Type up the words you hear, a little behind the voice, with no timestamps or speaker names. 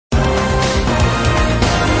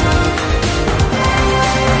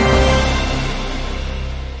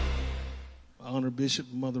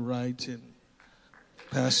Bishop, Mother Wright, and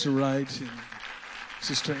Pastor Wright, and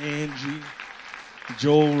Sister Angie,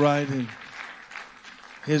 Joel Wright, and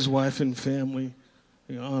his wife and family.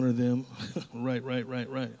 We honor them. Right.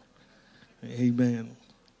 Amen.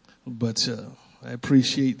 But I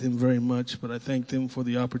appreciate them very much, but I thank them for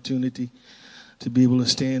the opportunity to be able to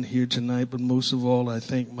stand here tonight. But most of all, I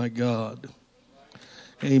thank my God.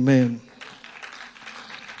 Amen.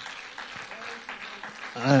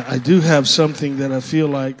 I do have something that I feel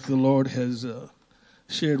like the Lord has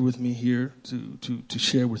shared with me here to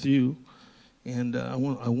share with you, and I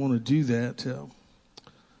want to do that.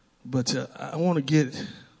 But I want to get,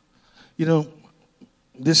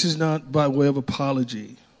 this is not by way of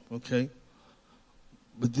apology, okay?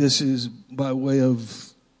 But this is by way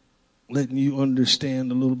of letting you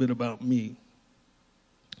understand a little bit about me.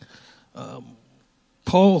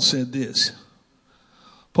 Paul said this.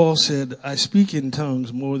 Paul said, I speak in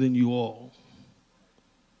tongues more than you all.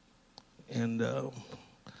 And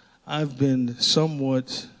I've been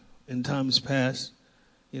somewhat, in times past,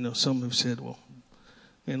 some have said, well,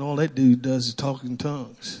 and all that dude does is talk in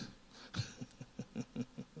tongues.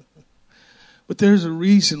 But there's a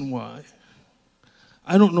reason why.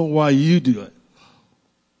 I don't know why you do it.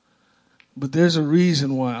 But there's a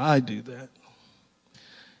reason why I do that.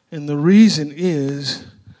 And the reason is,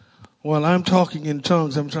 while I'm talking in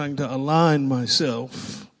tongues, I'm trying to align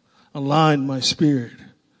myself, align my spirit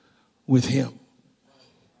with Him.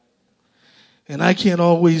 And I can't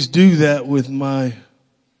always do that with my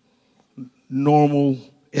normal,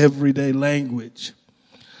 everyday language.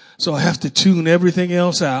 So I have to tune everything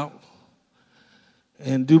else out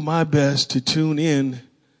and do my best to tune in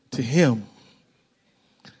to Him.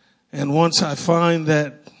 And once I find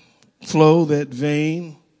that flow, that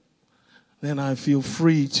vein, then I feel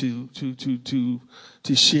free to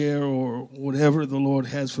share or whatever the Lord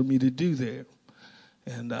has for me to do there.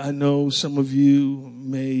 And I know some of you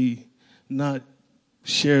may not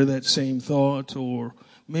share that same thought, or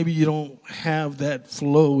maybe you don't have that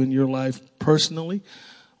flow in your life personally.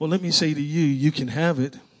 Well, let me say to you, you can have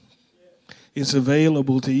it. It's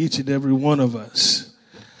available to each and every one of us.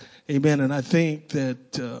 Amen. And I think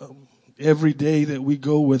that every day that we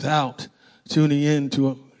go without tuning in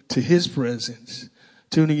to His presence,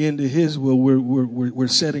 tuning into His will, we're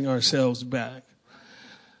setting ourselves back.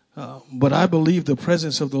 But I believe the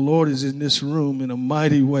presence of the Lord is in this room in a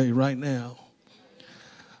mighty way right now.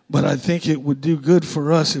 But I think it would do good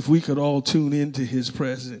for us if we could all tune into His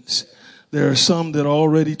presence. There are some that are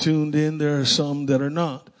already tuned in. There are some that are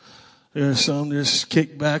not. There are some that just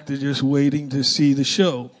kicked back. They're just waiting to see the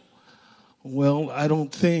show. Well, I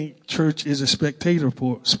don't think church is a spectator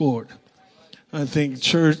sport. I think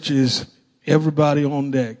church is everybody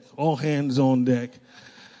on deck, all hands on deck.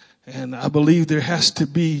 And I believe there has to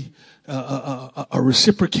be a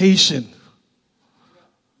reciprocation.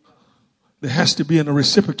 There has to be a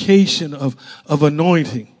reciprocation of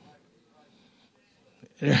anointing.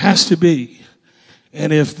 There has to be.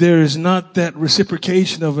 And if there is not that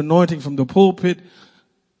reciprocation of anointing from the pulpit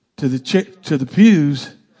to the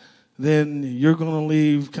pews, then you're going to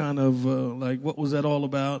leave kind of like, what was that all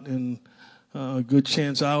about? And a good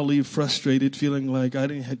chance I'll leave frustrated, feeling like I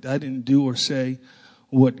didn't do or say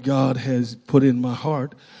what God has put in my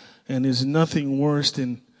heart. And there's nothing worse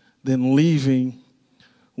than leaving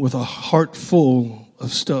with a heart full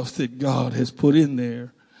of stuff that God has put in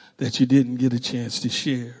there that you didn't get a chance to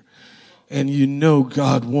share. And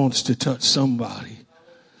God wants to touch somebody.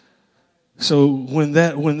 So when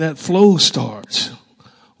that flow starts,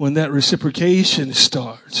 when that reciprocation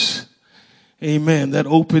starts, amen, that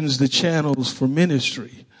opens the channels for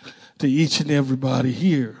ministry to each and everybody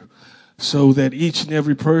here. So that each and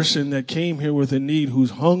every person that came here with a need,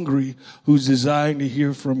 who's hungry, who's desiring to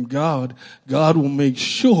hear from God, God will make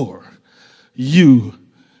sure you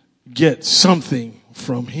get something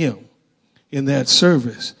from Him in that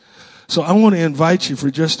service. So I want to invite you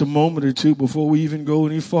for just a moment or two before we even go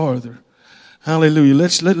any farther. Hallelujah.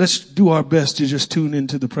 Let's do our best to just tune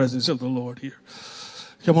into the presence of the Lord here.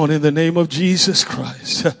 Come on, in the name of Jesus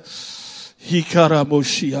Christ.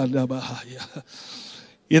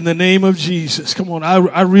 In the name of Jesus. Come on.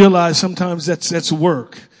 I realize sometimes that's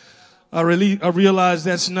work. I realize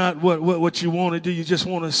that's not what you want to do. You just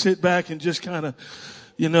want to sit back and just kind of,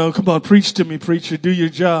 come on, preach to me, preacher, do your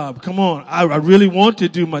job. Come on. I really want to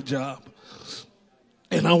do my job.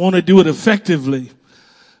 And I want to do it effectively.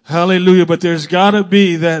 Hallelujah. But there's got to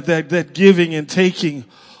be that giving and taking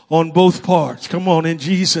on both parts. Come on, in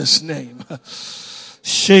Jesus' name.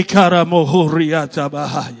 Shekara mohoriata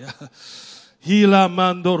bahaya. Hila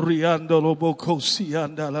mando riando lobokosi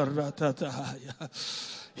andala ratatahaya.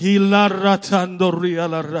 Hilaratandoria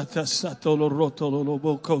la ratasato lo rotolo lo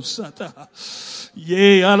boko sata.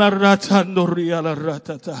 Ye alaratandoria la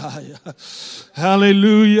ratataya.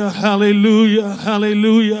 Hallelujah, hallelujah,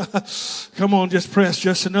 hallelujah. Come on, just press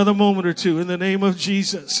just another moment or two in the name of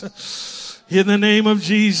Jesus. In the name of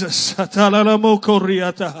Jesus. Atalala moko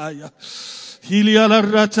riatahaya. Hiliala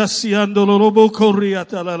ratasiando lo boko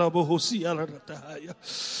riatalala bohosia la ratahaya.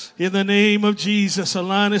 In the name of Jesus,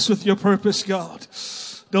 align us with your purpose, God.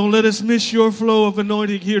 Don't let us miss your flow of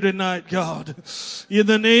anointing here tonight, God. In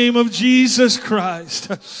the name of Jesus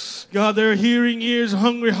Christ. God, there are hearing ears,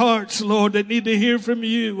 hungry hearts, Lord, that need to hear from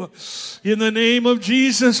you. In the name of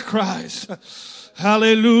Jesus Christ.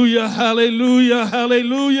 Hallelujah, hallelujah,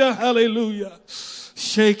 hallelujah, hallelujah.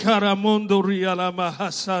 Shekaramondo riala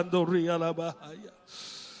mahasando riala bahaya.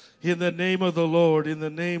 In the name of the Lord, in the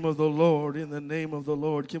name of the Lord, in the name of the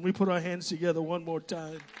Lord. Can we put our hands together one more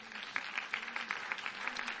time?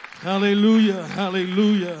 Hallelujah,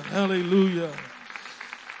 hallelujah, hallelujah.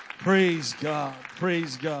 Praise God,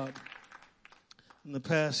 praise God. In the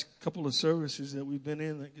past couple of services that we've been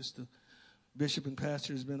in, I guess the bishop and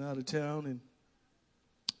pastor has been out of town, and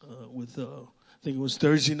I think it was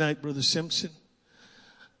Thursday night, Brother Simpson.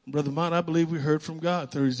 Brother Mott, I believe we heard from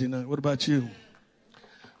God Thursday night. What about you?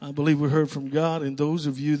 I believe we heard from God, and those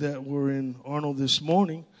of you that were in Arnold this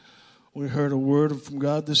morning, we heard a word from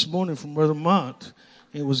God this morning from Brother Mott.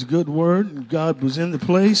 It was a good word, and God was in the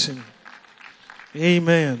place, and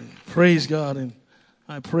amen. Praise God, and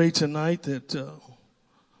I pray tonight that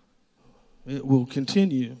it will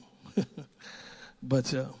continue.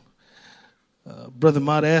 But Brother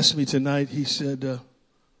Mott asked me tonight, he said,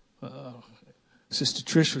 Sister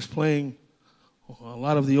Trish was playing a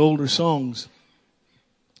lot of the older songs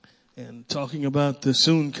and talking about the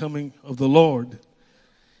soon coming of the Lord.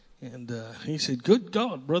 And he said, good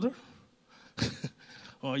God, brother.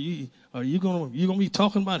 Are you gonna be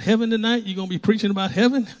talking about heaven tonight? You gonna be preaching about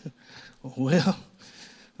heaven? Well,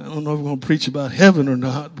 I don't know if we're gonna preach about heaven or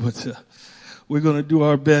not, but we're gonna do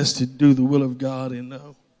our best to do the will of God. And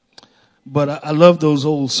but I love those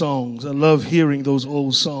old songs. I love hearing those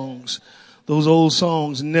old songs. Those old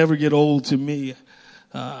songs never get old to me.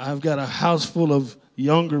 I've got a house full of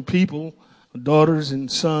younger people, daughters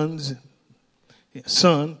and son,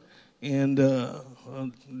 and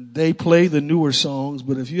they play the newer songs,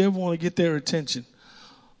 but if you ever want to get their attention,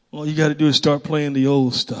 all you got to do is start playing the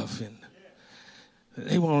old stuff. And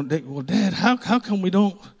well, Dad, how come we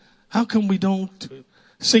don't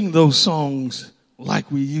sing those songs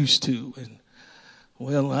like we used to? And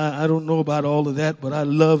well, I don't know about all of that, but I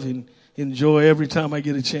love and enjoy every time I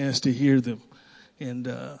get a chance to hear them. And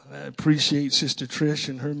I appreciate Sister Trish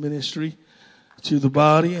and her ministry to the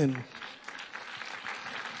body. And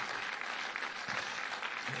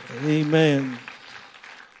amen.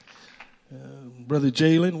 Brother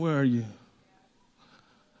Jalen, where are you?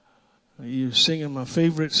 You're singing my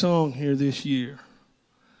favorite song here this year.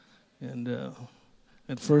 And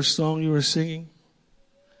that first song you were singing,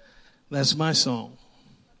 that's my song.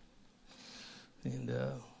 And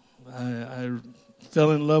I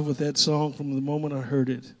fell in love with that song from the moment I heard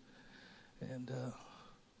it. And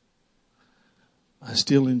I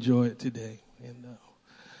still enjoy it today. And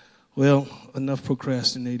well, enough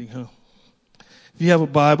procrastinating, huh? If you have a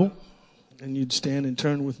Bible and you'd stand and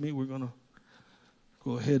turn with me, we're going to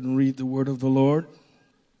go ahead and read the word of the Lord.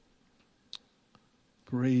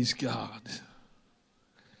 Praise God.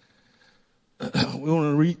 We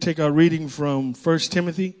want to take our reading from 2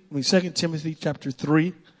 Timothy chapter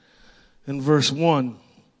 3 and verse 1.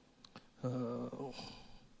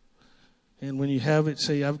 And when you have it,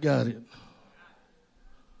 say, I've got it.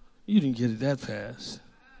 You didn't get it that fast.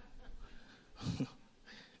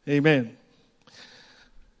 Amen.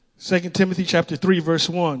 2 Timothy chapter 3 verse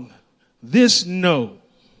 1. This know.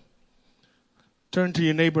 Turn to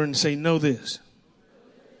your neighbor and say, know this.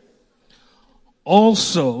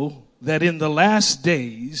 Also that in the last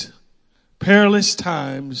days perilous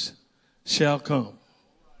times shall come.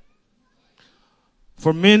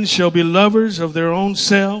 For men shall be lovers of their own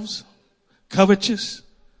selves, covetous,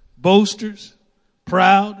 boasters,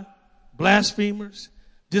 proud, blasphemers,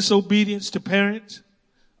 disobedient to parents,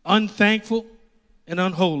 unthankful, and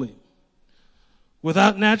unholy,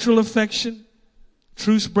 without natural affection,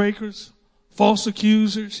 truce breakers, false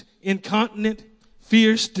accusers, incontinent,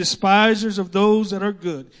 fierce, despisers of those that are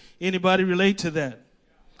good. Anybody relate to that?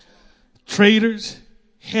 Traitors,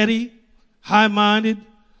 heady, high-minded,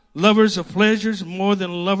 lovers of pleasures more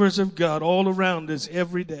than lovers of God, all around us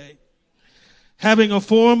every day. Having a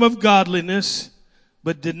form of godliness,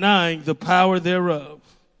 but denying the power thereof.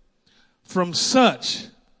 From such,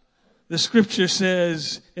 the scripture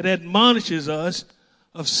says, it admonishes us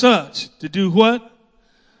of such to do what?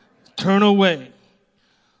 Turn away.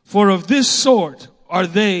 For of this sort are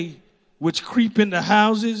they which creep into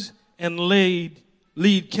houses and lead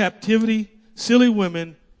captivity silly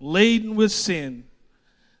women laden with sin,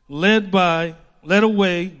 led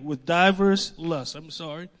away with diverse lusts.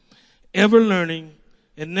 Ever learning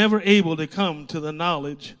and never able to come to the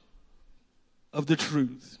knowledge of the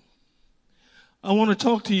truth. I want to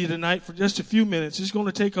talk to you tonight for just a few minutes. It's going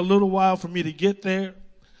to take a little while for me to get there.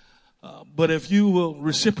 But if you will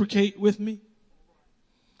reciprocate with me,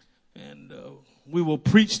 and we will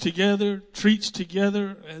preach together, treach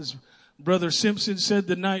together, as Brother Simpson said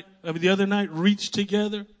the other night, reach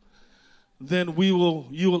together, then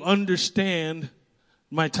you will understand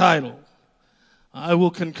my title. I will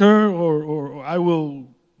concur, or I will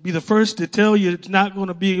be the first to tell you you're not going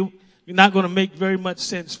to make very much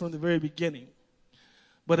sense from the very beginning.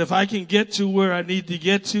 But if I can get to where I need to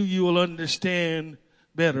get to, you will understand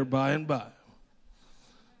better by and by.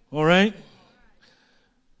 All right?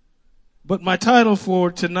 But my title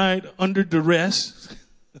for tonight, Under Duress,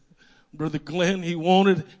 Brother Glynn, he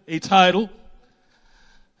wanted a title,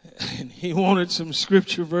 and he wanted some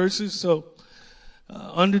scripture verses. So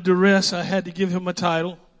under duress, I had to give him a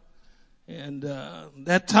title. And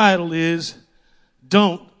that title is,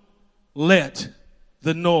 Don't Let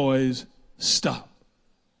the Noise Stop.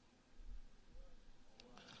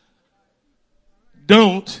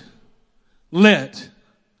 Don't let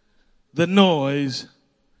the noise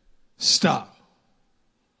stop.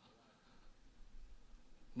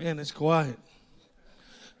 Man, it's quiet.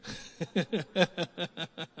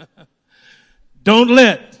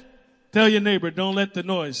 Tell your neighbor, don't let the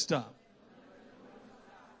noise stop.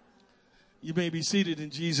 You may be seated in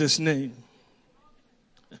Jesus' name.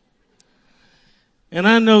 And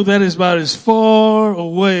I know that is about as far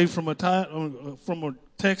away from a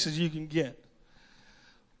text as you can get.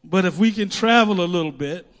 But if we can travel a little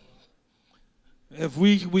bit, if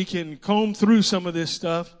we can comb through some of this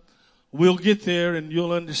stuff, we'll get there and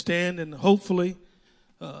you'll understand, and hopefully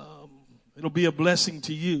it'll be a blessing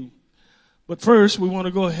to you. But first, we want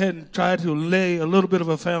to go ahead and try to lay a little bit of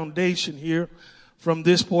a foundation here from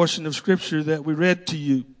this portion of Scripture that we read to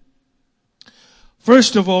you.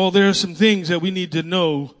 First of all, there are some things that we need to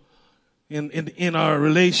know in our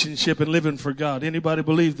relationship and living for God. Anybody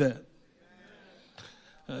believe that?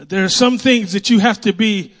 There are some things that you have to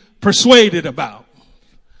be persuaded about.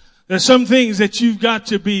 There's some things that you've got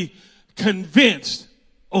to be convinced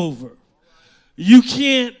over. You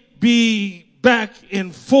can't be back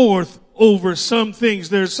and forth over some things.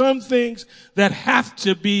 There's some things that have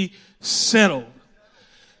to be settled.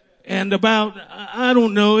 And about, I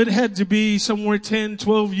don't know, it had to be somewhere 10,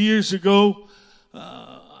 12 years ago.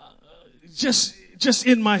 Just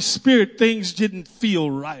in my spirit, things didn't feel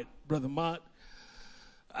right, Brother Mott.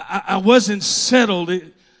 I wasn't settled.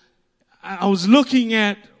 I was looking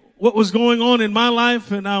at what was going on in my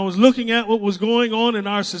life, and I was looking at what was going on in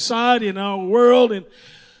our society, in our world, and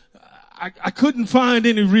I couldn't find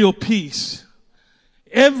any real peace.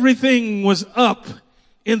 Everything was up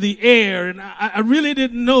in the air, and I really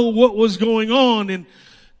didn't know what was going on. And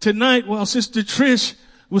tonight, while Sister Trish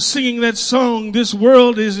was singing that song, "This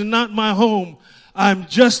world is not my home, I'm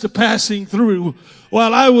just passing through,"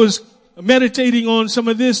 while I was meditating on some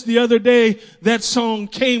of this the other day, that song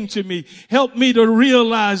came to me. Helped me to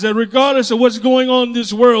realize that regardless of what's going on in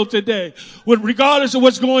this world today, regardless of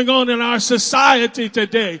what's going on in our society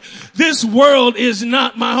today, this world is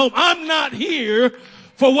not my home. I'm not here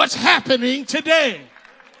for what's happening today.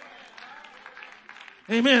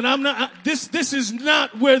 Amen. This is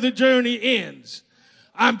not where the journey ends.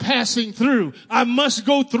 I'm passing through. I must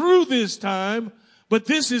go through this time, but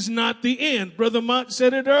this is not the end. Brother Mott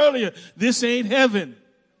said it earlier. This ain't heaven.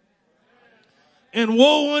 And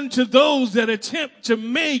woe unto those that attempt to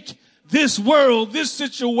make this world, this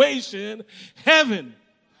situation, heaven.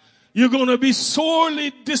 You're going to be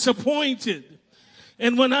sorely disappointed.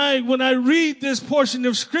 And when I read this portion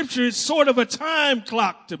of Scripture, it's sort of a time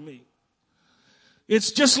clock to me.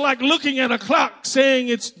 It's just like looking at a clock saying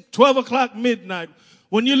it's 12 o'clock midnight.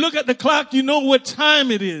 When you look at the clock, you know what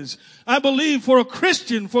time it is. I believe for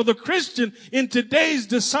the Christian in today's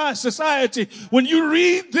society, when you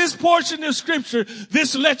read this portion of Scripture,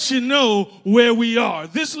 this lets you know where we are.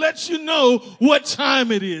 This lets you know what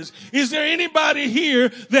time it is. Is there anybody here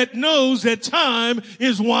that knows that time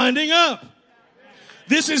is winding up?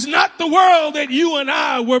 This is not the world that you and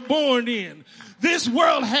I were born in. This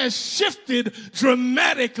world has shifted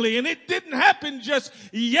dramatically, and it didn't happen just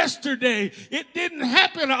yesterday. It didn't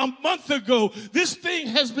happen a month ago. This thing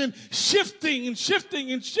has been shifting and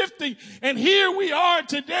shifting and shifting, and here we are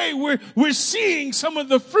today. We're seeing some of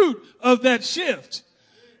the fruit of that shift.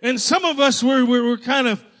 And some of us we're kind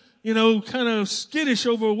of skittish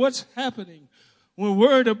over what's happening. We're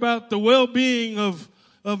worried about the well-being of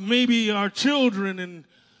maybe our children and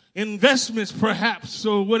investments perhaps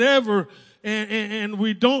or whatever. And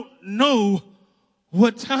we don't know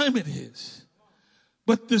what time it is.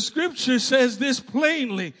 But the scripture says this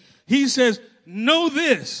plainly. He says, know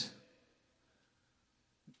this.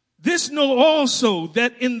 This know also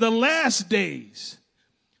that in the last days,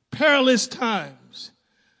 perilous times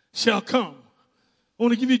shall come. I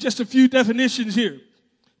want to give you just a few definitions here.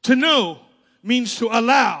 To know means to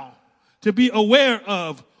allow, to be aware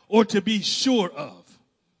of, or to be sure of.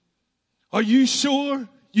 Are you sure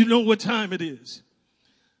you know what time it is?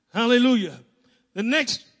 Hallelujah. The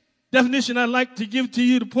next definition I'd like to give to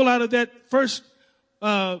you to pull out of that first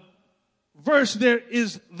verse there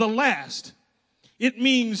is the last. It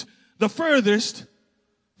means the furthest,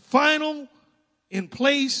 final, in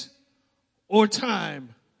place, or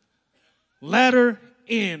time. Latter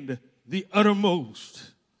end, the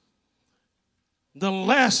uttermost. The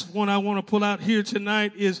last one I want to pull out here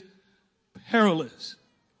tonight is perilous.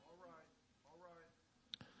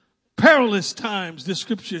 Perilous times, the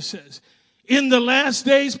scripture says. In the last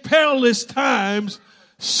days, perilous times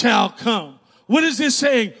shall come. What is this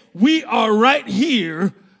saying? We are right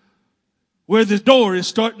here where the door is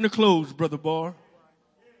starting to close, Brother Barr.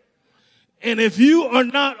 And if you are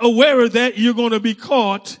not aware of that, you're going to be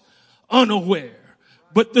caught unaware.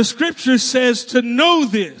 But the scripture says to know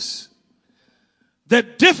this,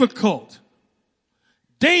 that difficult,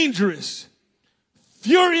 dangerous,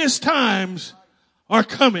 furious times are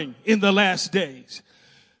coming in the last days.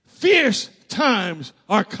 Fierce times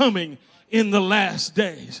are coming in the last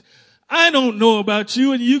days. I don't know about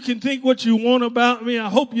you, and you can think what you want about me. I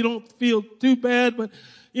hope you don't feel too bad, but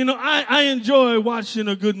I enjoy watching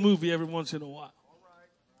a good movie every once in a while.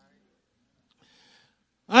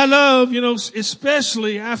 I love,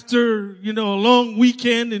 especially after, a long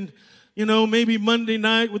weekend and, maybe Monday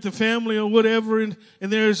night with the family or whatever, and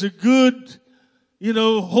there's a good,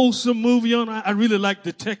 wholesome movie on. I really like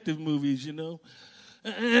detective movies, and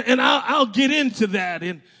I'll get into that.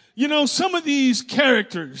 And, some of these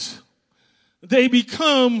characters, they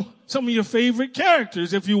become some of your favorite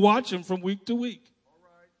characters if you watch them from week to week.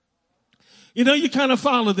 You kind of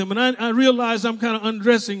follow them. And I realize I'm kind of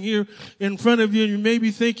undressing here in front of you, and you may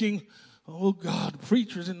be thinking, oh God,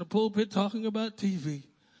 preachers in the pulpit talking about TV.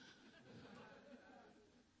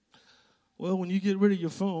 Well, when you get rid of your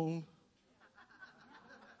phone,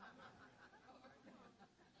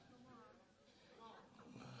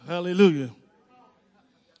 hallelujah.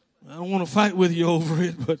 I don't want to fight with you over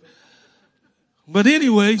it, but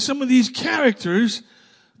anyway, some of these characters,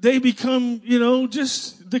 they become,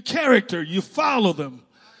 just the character. You follow them,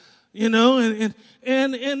 and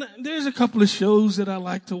there's a couple of shows that I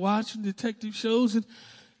like to watch, detective shows,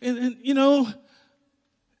 and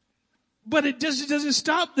but it just doesn't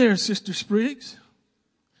stop there, Sister Spriggs,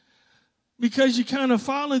 because you kind of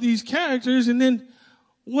follow these characters, and then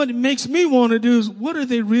what it makes me want to do is, what are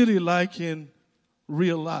they really like in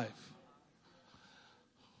real life?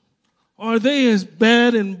 Are they as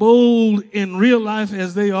bad and bold in real life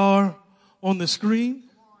as they are on the screen?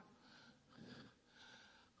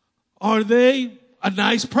 Are they a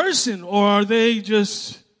nice person, or are they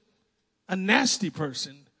just a nasty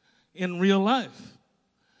person in real life?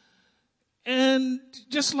 And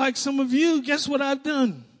just like some of you, guess what I've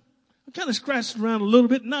done? I kind of scratched around a little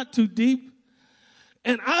bit, not too deep.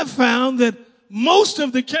 And I found that most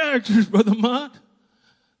of the characters, Brother Mott,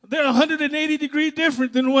 they're 180 degrees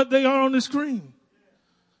different than what they are on the screen.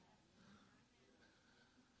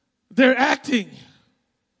 They're acting.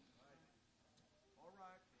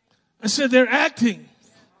 I said they're acting.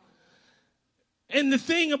 And the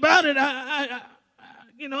thing about it, I'm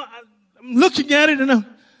looking at it, and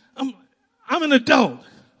I'm an adult.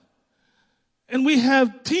 And we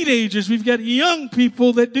have teenagers. We've got young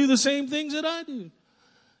people that do the same things that I do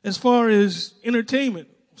as far as entertainment.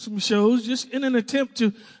 Some shows just in an attempt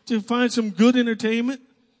to find some good entertainment.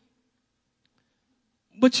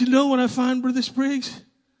 But you know what I find, Brother Spriggs?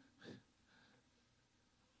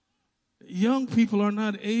 Young people are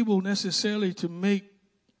not able necessarily to make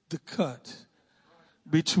the cut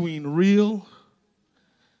between real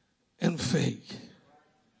and fake.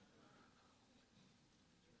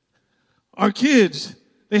 Our kids,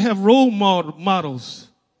 they have role models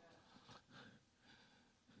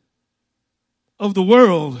of the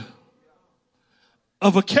world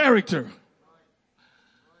of a character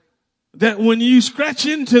that when you scratch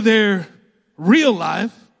into their real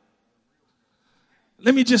life,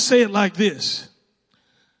 let me just say it like this.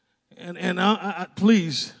 And I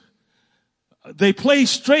please, they play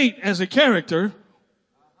straight as a character,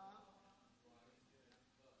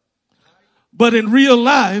 but in real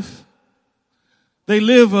life, they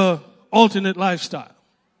live a alternate lifestyle.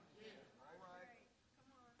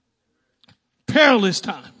 Perilous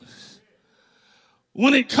times.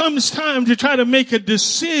 When it comes time to try to make a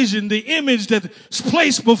decision, the image that's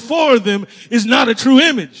placed before them is not a true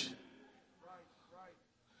image.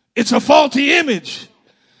 It's a faulty image.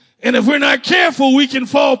 And if we're not careful, we can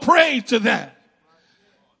fall prey to that.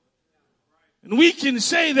 And we can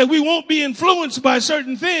say that we won't be influenced by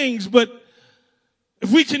certain things, but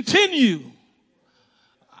if we continue,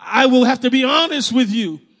 I will have to be honest with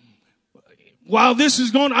you. While this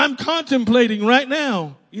is going, I'm contemplating right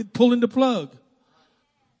now pulling the plug.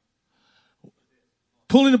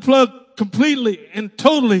 Pulling the plug completely and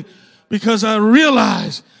totally because I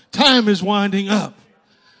realize time is winding up.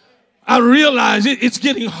 I realize it's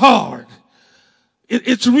getting hard.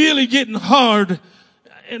 It's really getting hard.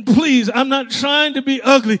 And please, I'm not trying to be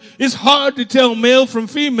ugly. It's hard to tell male from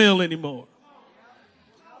female anymore.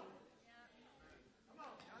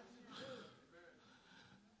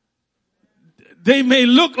 They may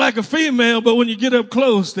look like a female, but when you get up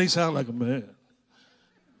close, they sound like a man.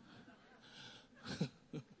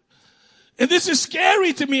 And this is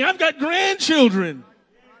scary to me. I've got grandchildren.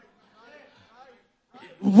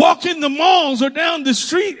 Walk in the malls or down the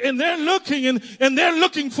street and they're looking and they're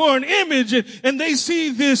looking for an image and they see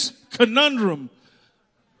this conundrum.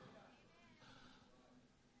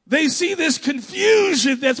 They see this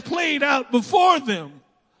confusion that's played out before them.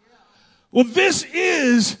 Well, this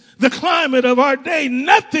is the climate of our day.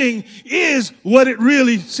 Nothing is what it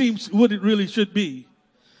really seems, what it really should be.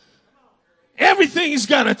 Everything's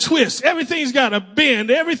got a twist. Everything's got a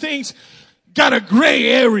bend. Everything's got a gray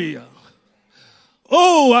area.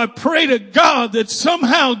 Oh, I pray to God that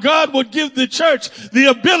somehow God would give the church the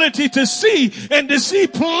ability to see and to see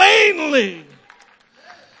plainly.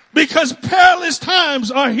 Because perilous times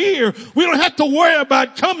are here. We don't have to worry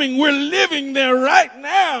about coming. We're living there right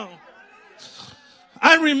now.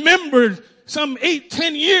 I remembered some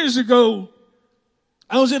 8-10 years ago,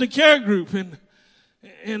 I was in a care group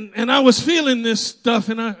and I was feeling this stuff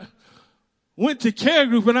and I went to care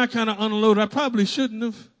group and I kind of unloaded. I probably shouldn't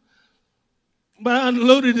have. But I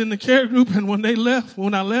unloaded in the care group, and when I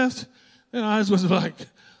left, their eyes was like,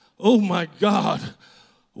 oh my God,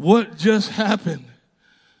 what just happened?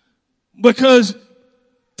 Because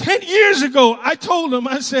 10 years ago, I told them,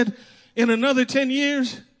 I said, in another 10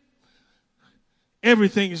 years,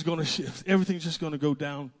 everything is going to shift. Everything's just going to go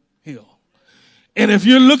downhill. And if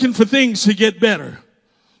you're looking for things to get better,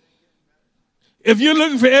 if you're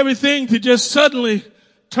looking for everything to just suddenly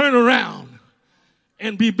turn around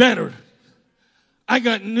and be better, I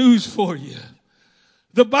got news for you.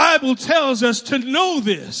 The Bible tells us to know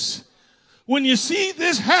this. When you see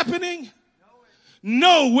this happening,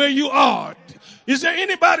 know where you are. Is there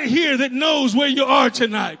anybody here that knows where you are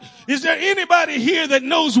tonight? Is there anybody here that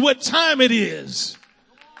knows what time it is?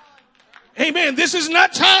 Amen. This is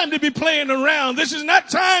not time to be playing around. This is not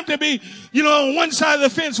time to be, on one side of the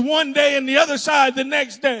fence one day and the other side the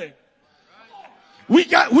next day. We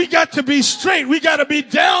got to be straight. We got to be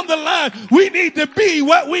down the line. We need to be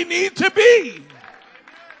what we need to be.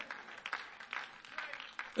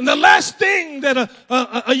 And the last thing that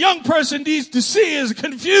a young person needs to see is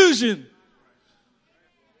confusion,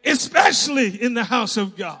 especially in the house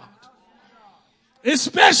of God.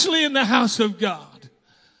 Especially in the house of God.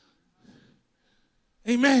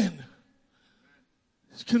 Amen.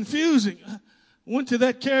 It's confusing. I went to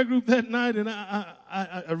that care group that night and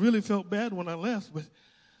I really felt bad when I left. But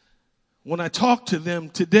when I talked to them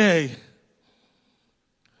today,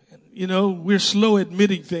 we're slow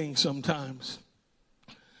admitting things sometimes.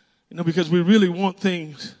 Because we really want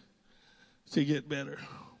things to get better.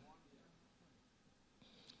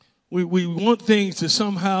 We want things to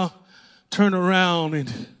somehow turn around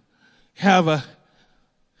and have a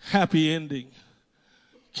happy ending.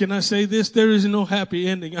 Can I say this? There is no happy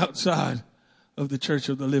ending outside of the church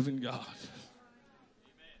of the living God.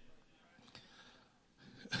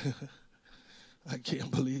 I can't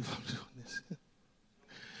believe I'm doing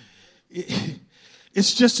this.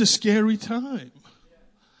 It's just a scary time.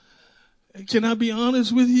 Can I be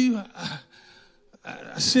honest with you?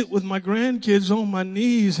 I sit with my grandkids on my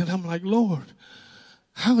knees and I'm like, Lord,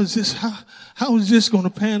 how is this going to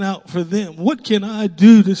pan out for them? What can I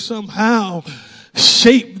do to somehow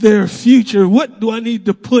shape their future? What do I need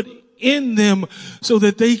to put in them so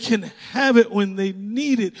that they can have it when they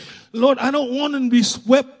need it? Lord, I don't want them to be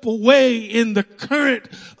swept away in the current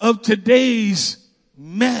of today's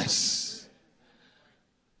mess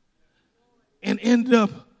and end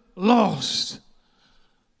up lost.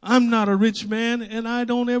 I'm not a rich man, and I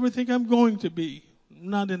don't ever think I'm going to be.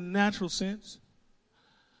 Not in a natural sense.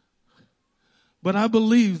 But I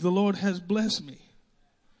believe the Lord has blessed me.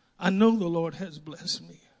 I know the Lord has blessed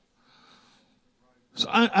me. So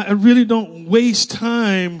I really don't waste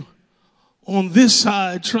time on this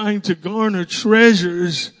side trying to garner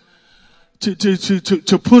treasures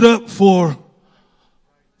to put up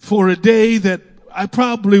for a day that I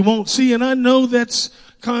probably won't see. And I know that's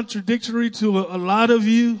contradictory to a lot of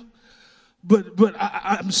you, but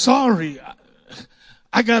I'm sorry.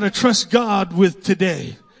 I gotta trust God with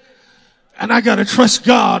today. And I gotta trust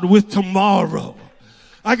God with tomorrow.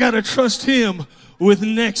 I gotta trust Him with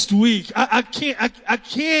next week. I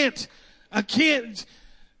can't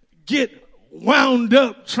get wound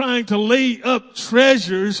up trying to lay up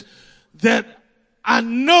treasures that I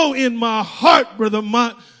know in my heart, Brother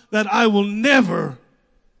Mott, that I will never,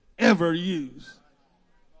 ever use.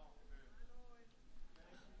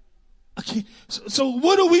 Okay, so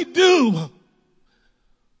what do we do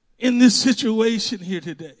in this situation here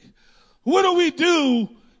today? What do we do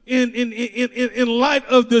in light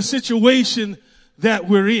of the situation that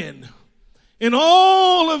we're in? In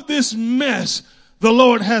all of this mess, the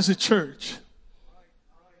Lord has a church.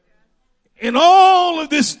 In all of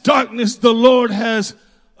this darkness, the Lord has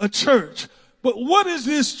a church. But what is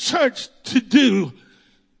this church to do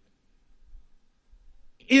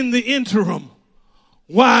in the interim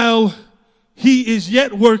while He is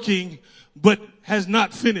yet working but has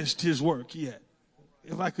not finished His work yet?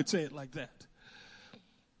 If I could say it like that.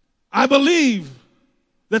 I believe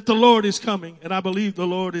that the Lord is coming, and I believe the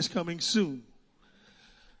Lord is coming soon.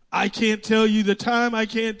 I can't tell you the time. I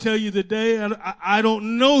can't tell you the day. I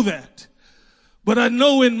don't know that. But I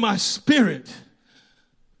know in my spirit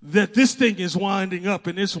that this thing is winding up,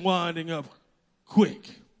 and it's winding up quick.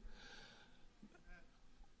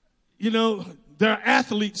 You know, there are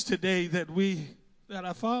athletes today that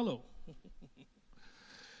I follow.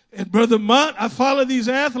 And Brother Mott, I follow these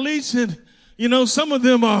athletes, and you know, some of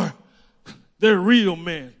them they're real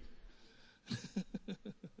men.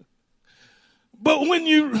 But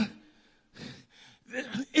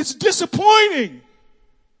it's disappointing.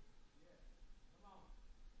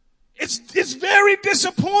 It's very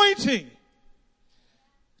disappointing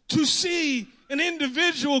to see an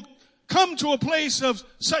individual come to a place of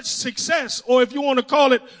such success, or if you want to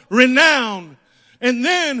call it renown, and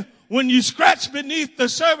then when you scratch beneath the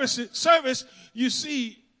service, you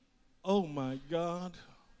see, oh my God,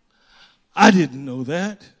 I didn't know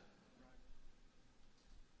that.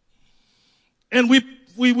 And we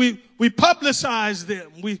publicize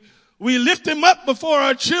them. We lift them up before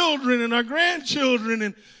our children and our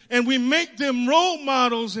grandchildren, and we make them role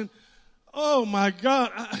models. And oh my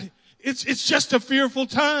God, it's just a fearful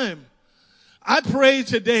time. I pray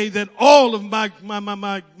today that all of my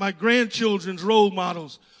grandchildren's role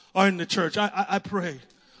models are in the church. I pray.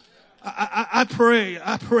 I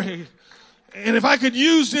pray. And if I could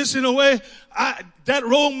use this in a way, that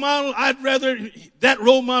role model, I'd rather that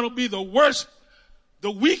role model be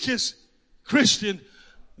the weakest Christian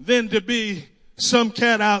than to be some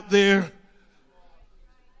cat out there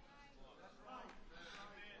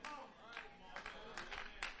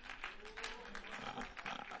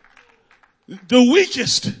the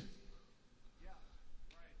weakest.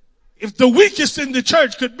 If the weakest in the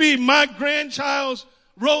church could be my grandchild's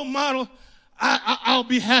role model, I'll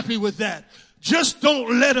be happy with that. Just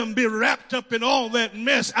don't let them be wrapped up in all that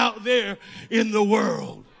mess out there in the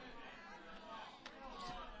world.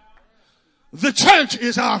 The church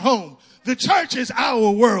is our home. The church is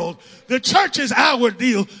our world. The church is our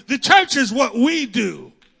deal. The church is what we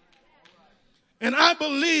do. And I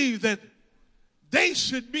believe that we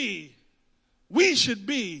should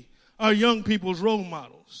be our young people's role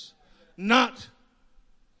models, not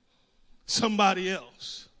somebody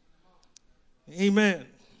else. Amen.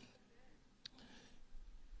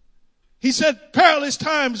 He said perilous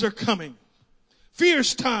times are coming.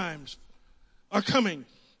 Fierce times are coming.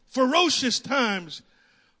 Ferocious times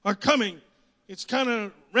are coming. It's kind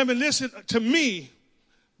of reminiscent to me,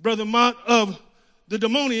 Brother Mott, of the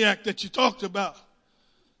demoniac that you talked about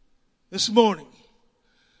this morning.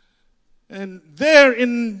 And there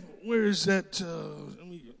in, where is that?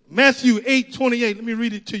 Matthew 8:28. Let me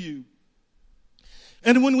read it to you.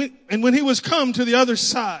 And when he was come to the other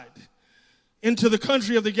side, into the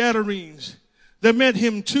country of the Gadarenes, There met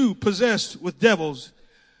him two possessed with devils,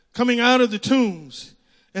 coming out of the tombs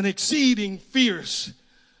and exceeding fierce,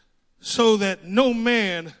 so that no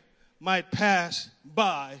man might pass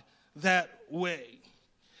by that way.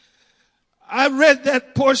 I read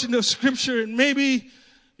that portion of scripture, and maybe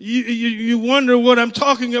you wonder what I'm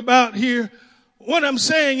talking about here. What I'm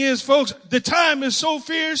saying is, folks, the time is so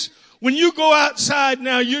fierce. When you go outside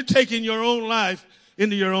now, you're taking your own life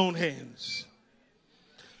into your own hands.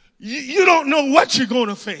 You don't know what you're going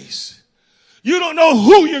to face. You don't know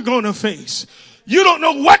who you're going to face. You don't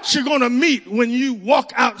know what you're going to meet when you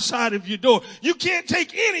walk outside of your door. You can't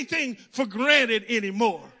take anything for granted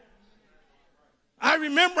anymore. I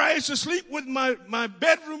remember I used to sleep with my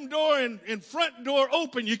bedroom door and front door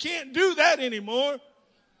open. You can't do that anymore.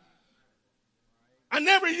 I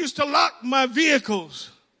never used to lock my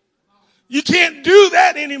vehicles. You can't do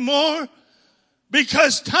that anymore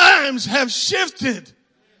because times have shifted.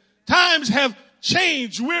 Times have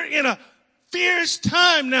changed. We're in a fierce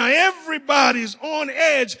time now. Everybody's on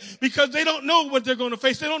edge because they don't know what they're going to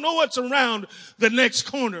face. They don't know what's around the next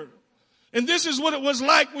corner. And this is what it was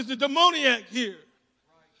like with the demoniac here.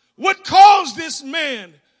 What caused this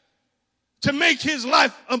man to make his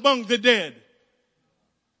life among the dead?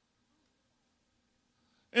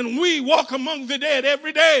 And we walk among the dead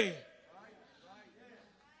every day.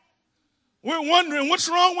 We're wondering what's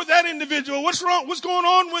wrong with that individual. What's wrong? What's going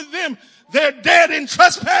on with them? They're dead in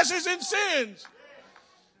trespasses and sins.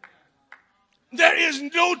 There is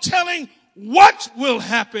no telling what will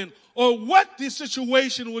happen or what the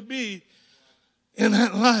situation would be in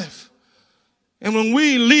that life. And when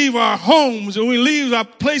we leave our homes and we leave our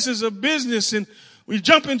places of business and we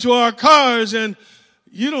jump into our cars, and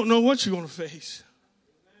you don't know what you're going to face.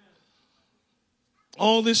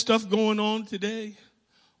 All this stuff going on today,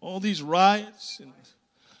 all these riots and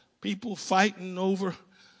people fighting over,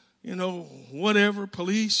 whatever,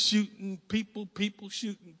 police shooting people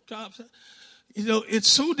shooting cops. It's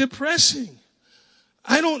so depressing.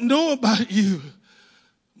 I don't know about you,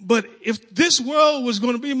 but if this world was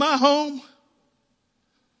going to be my home,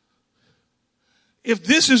 if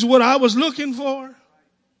this is what I was looking for,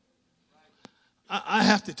 I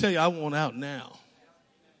have to tell you, I want out now.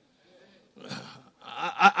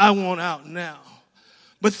 I want out now.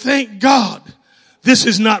 But thank God, this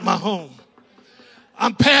is not my home.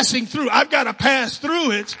 I'm passing through. I've got to pass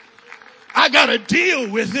through it. I got to deal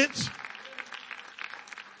with it.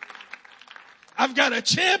 I've got to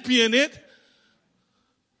champion it.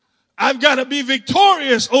 I've got to be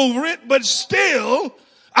victorious over it, but still,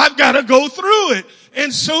 I've got to go through it.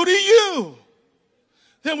 And so do you.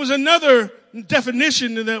 There was another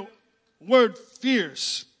definition in that word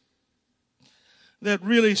fierce that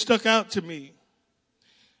really stuck out to me.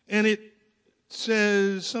 And it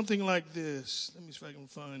says something like this. Let me see if I can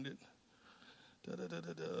find it.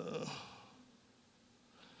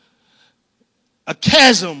 A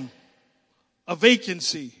chasm, a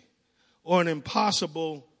vacancy, or an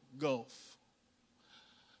impossible gulf.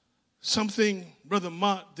 Something, Brother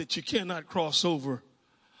Mott, that you cannot cross over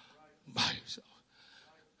by yourself.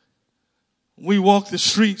 We walk the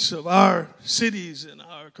streets of our cities and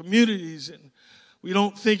our communities, and we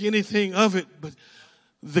don't think anything of it, but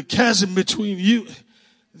the chasm between you,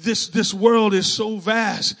 this world is so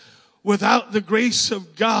vast. Without the grace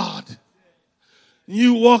of God,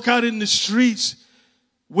 you walk out in the streets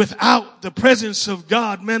without the presence of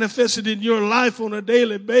God manifested in your life on a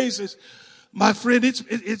daily basis. My friend,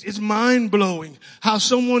 it's mind-blowing how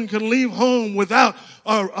someone can leave home without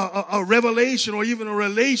a revelation or even a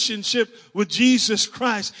relationship with Jesus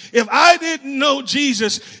Christ. If I didn't know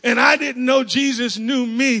Jesus and I didn't know Jesus knew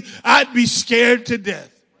me, I'd be scared to death.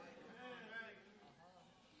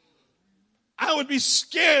 I would be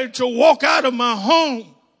scared to walk out of my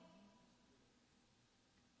home.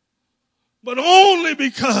 But only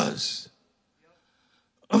because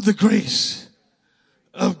of the grace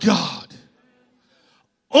of God.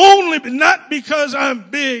 Only, not because I'm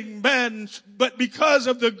big, bad, but because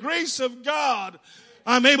of the grace of God,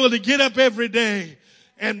 I'm able to get up every day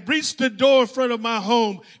and reach the door in front of my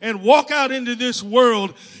home and walk out into this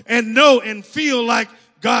world and know and feel like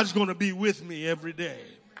God's going to be with me every day.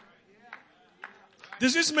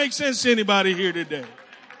 Does this make sense to anybody here today?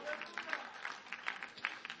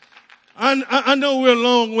 I know we're a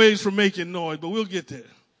long ways from making noise, but we'll get there.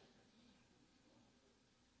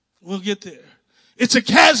 We'll get there. It's a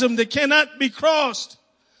chasm that cannot be crossed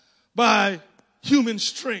by human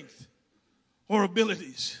strength or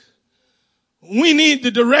abilities. We need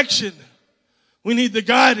the direction. We need the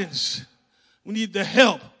guidance. We need the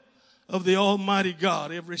help of the Almighty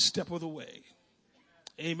God every step of the way.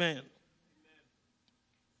 Amen.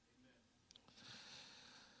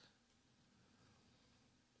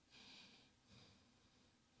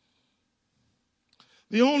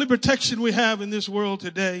 The only protection we have in this world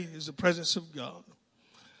today is the presence of God.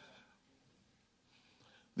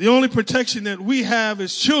 The only protection that we have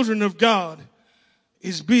as children of God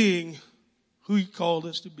is being who He called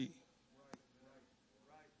us to be.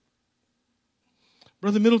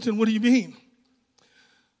 Brother Middleton, what do you mean?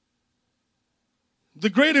 The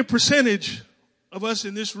greater percentage of us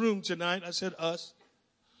in this room tonight, I said us,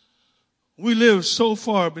 we live so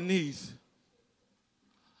far beneath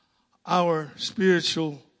our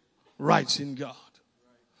spiritual rights in God.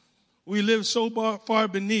 We live so far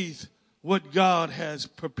beneath what God has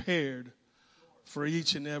prepared for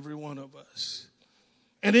each and every one of us.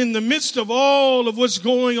 And in the midst of all of what's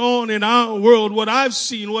going on in our world, what I've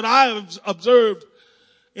seen, what I've observed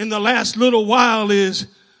in the last little while is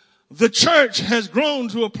the church has grown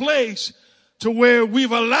to a place to where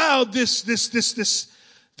we've allowed this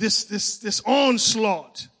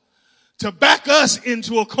onslaught to back us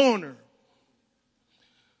into a corner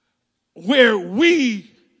where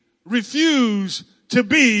we refuse to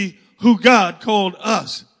be who God called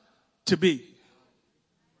us to be.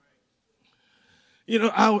 You know,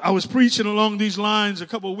 I was preaching along these lines a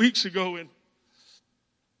couple of weeks ago, and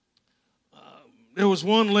there was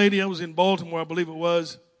one lady, I was in Baltimore, I believe it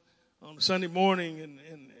was, on a Sunday morning,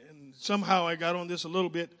 and somehow I got on this a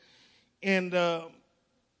little bit, and I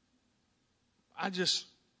just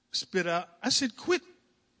spit out. I said, quit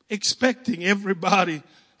expecting everybody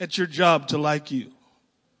at your job to like you.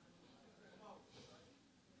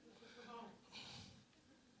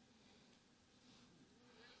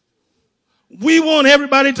 We want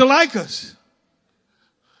everybody to like us.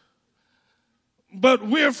 But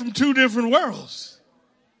we're from two different worlds.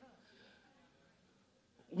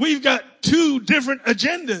 We've got two different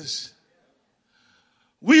agendas.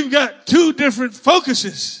 We've got two different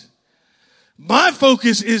focuses. My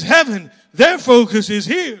focus is heaven. Their focus is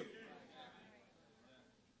here.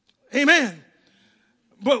 Amen.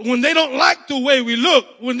 But when they don't like the way we look,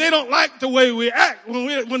 when they don't like the way we act,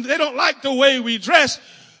 when they don't like the way we dress,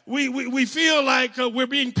 we feel like we're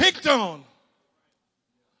being picked on.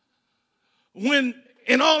 When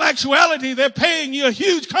in all actuality, they're paying you a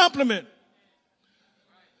huge compliment.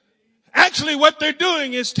 Actually, what they're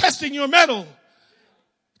doing is testing your mettle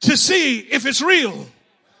to see if it's real.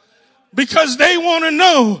 Because they want to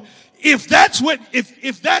know if that's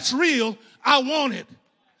real, I want it.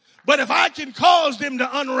 But if I can cause them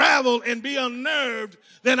to unravel and be unnerved,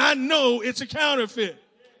 then I know it's a counterfeit.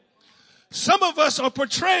 Some of us are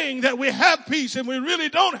portraying that we have peace and we really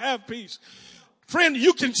don't have peace. Friend,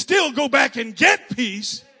 you can still go back and get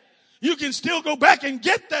peace. You can still go back and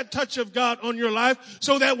get that touch of God on your life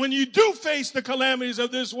so that when you do face the calamities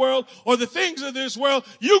of this world or the things of this world,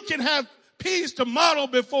 you can have peace to model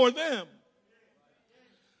before them.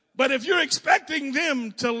 But if you're expecting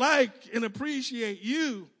them to like and appreciate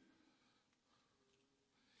you,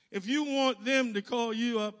 if you want them to call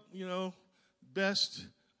you up, best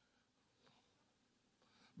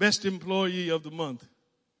employee of the month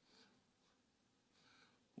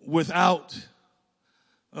without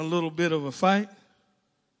a little bit of a fight,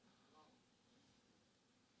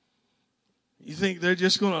 you think they're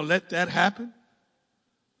just going to let that happen?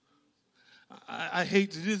 I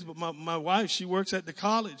hate to do this, but my wife, she works at the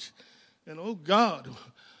college. And oh God,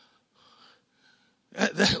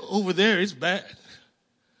 that over there is bad.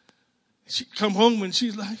 She come home and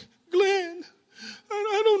she's like, Glynn,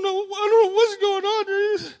 I don't know what's going on.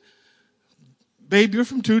 Babe, you're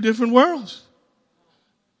from two different worlds.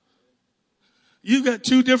 You got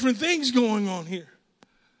two different things going on here.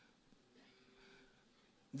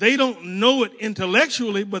 They don't know it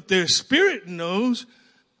intellectually, but their spirit knows,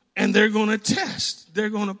 and they're going to test. They're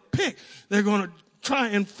going to pick. They're going to try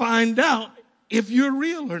and find out if you're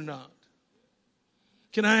real or not.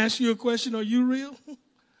 Can I ask you a question? Are you real?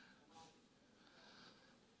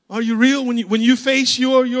 Are you real when you face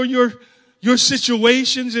your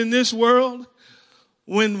situations in this world?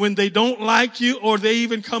 When they don't like you, or they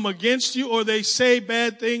even come against you, or they say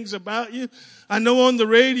bad things about you. I know on the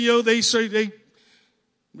radio they say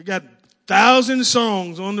we got 1,000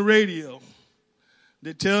 songs on the radio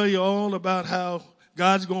that tell you all about how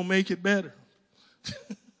God's going to make it better.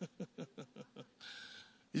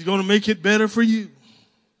 He's going to make it better for you.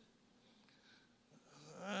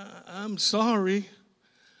 I'm sorry.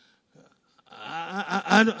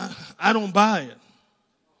 I don't buy it.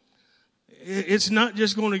 It's not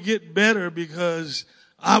just going to get better because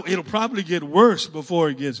it'll probably get worse before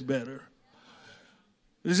it gets better.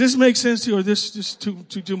 Does this make sense to you, or this just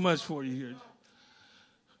too much for you here?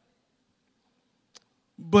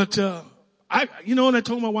 But I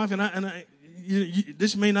told my wife,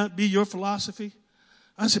 this may not be your philosophy.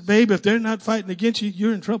 I said, babe, if they're not fighting against you,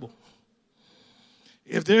 you're in trouble.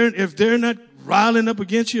 If they're not riling up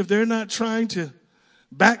against you, if they're not trying to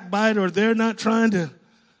backbite or they're not trying to,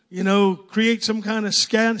 create some kind of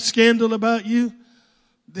scandal about you,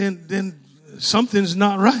 then something's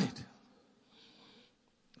not right.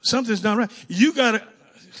 Something's not right. You gotta,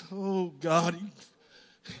 oh God.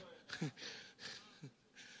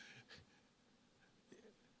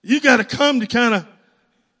 You gotta come to kind of,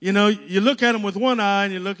 you look at them with one eye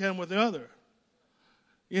and you look at them with the other.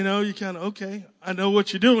 You kind of, okay, I know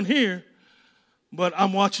what you're doing here, but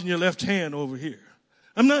I'm watching your left hand over here.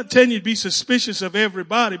 I'm not telling you to be suspicious of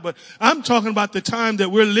everybody, but I'm talking about the time that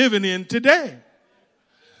we're living in today.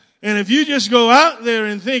 And if you just go out there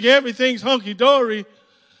and think everything's hunky-dory,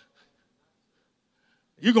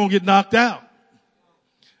 you're going to get knocked out.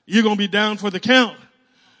 You're going to be down for the count.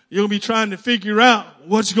 You're going to be trying to figure out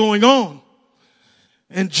what's going on.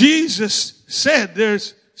 And Jesus said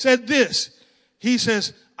this. He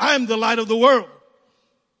says, I'm the light of the world.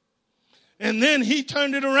 And then he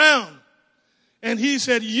turned it around and he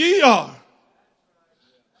said, ye are.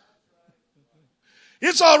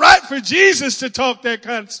 It's all right for Jesus to talk that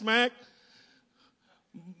kind of smack.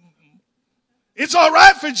 It's all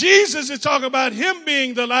right for Jesus to talk about him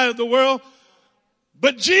being the light of the world.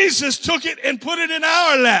 But Jesus took it and put it in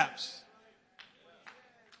our laps.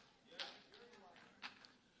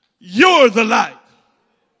 You're the light.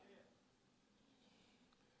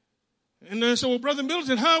 And then so, well, Brother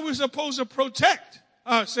Middleton, how are we supposed to protect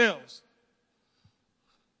ourselves?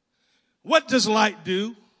 What does light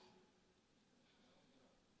do?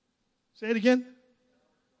 Say it again.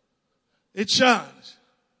 It shines.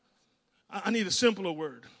 I need a simpler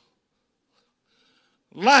word.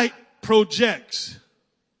 Light projects.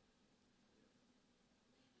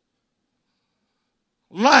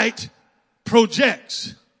 Light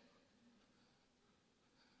projects.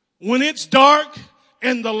 When it's dark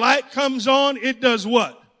and the light comes on, it does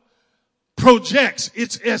what? Projects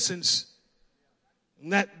its essence in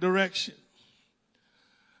that direction.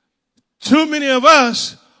 Too many of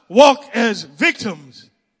us walk as victims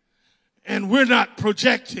and we're not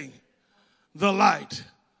projecting the light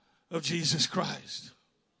of Jesus Christ.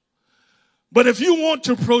 But if you want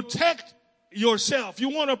to protect yourself, you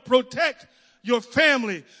want to protect your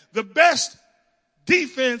family, the best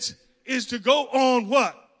defense is to go on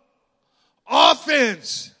what?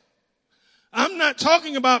 Offense. I'm not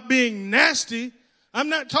talking about being nasty. I'm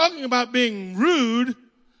not talking about being rude.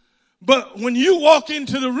 But when you walk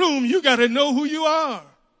into the room, you got to know who you are.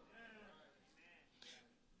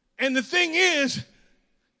 And the thing is,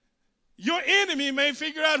 your enemy may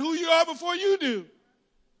figure out who you are before you do.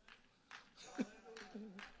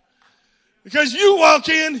 Because you walk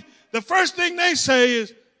in, the first thing they say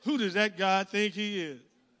is, who does that guy think he is?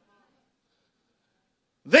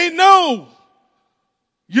 They know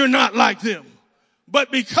you're not like them. But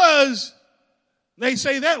because they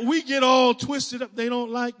say that, we get all twisted up. They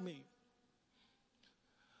don't like me.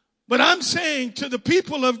 But I'm saying to the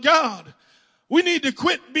people of God, we need to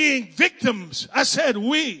quit being victims. I said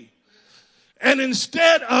we. And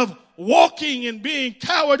instead of walking and being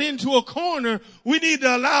cowered into a corner, we need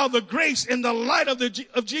to allow the grace and the light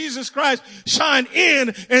of Jesus Christ shine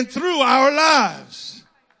in and through our lives.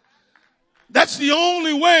 That's the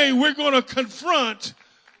only way we're going to confront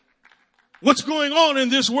what's going on in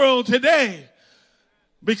this world today.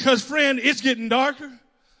 Because, friend, it's getting darker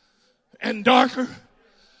and darker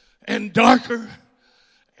and darker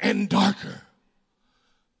and darker.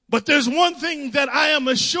 But there's one thing that I am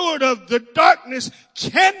assured of. The darkness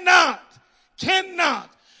cannot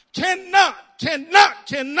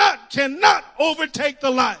overtake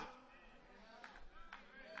the light.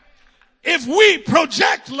 If we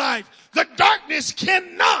project light, the darkness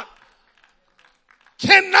cannot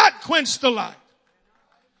quench the light.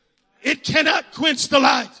 It cannot quench the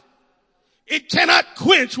light. It cannot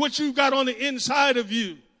quench what you've got on the inside of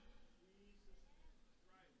you.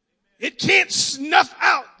 It can't snuff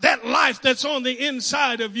out that life that's on the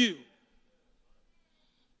inside of you.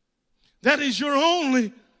 That is your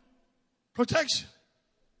only protection.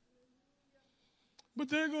 But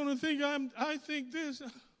they're going to think I think this.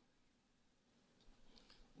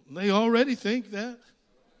 They already think that.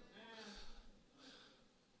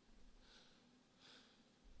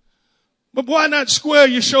 But why not square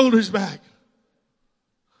your shoulders back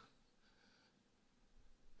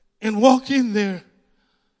and walk in there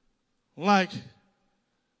like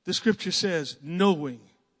the scripture says, knowing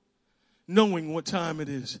what time it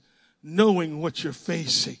is, knowing what you're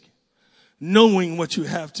facing, knowing what you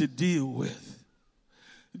have to deal with.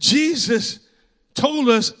 Jesus told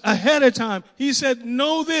us ahead of time. He said,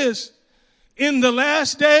 know this, in the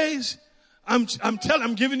last days, I'm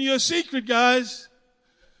giving you a secret, guys.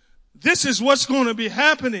 This is what's going to be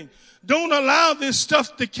happening. Don't allow this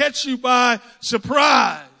stuff to catch you by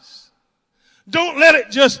surprise. Don't let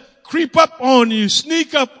it just creep up on you,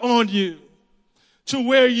 sneak up on you to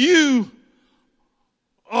where you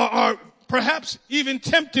are perhaps even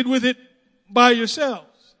tempted with it by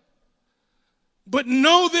yourselves. But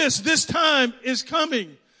know this time is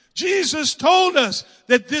coming. Jesus told us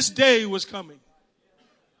that this day was coming.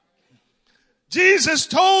 Jesus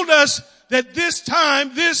told us that this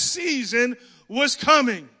time, this season was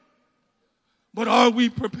coming. But are we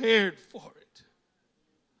prepared for it?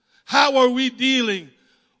 How are we dealing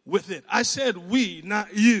with it? I said we,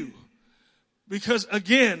 not you. Because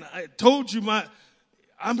again, I told you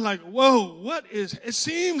I'm like, whoa, it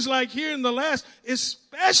seems like here in the last,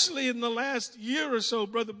 especially in the last year or so,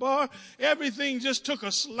 Brother Barr, everything just took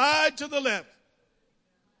a slide to the left.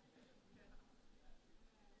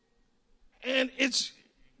 And it's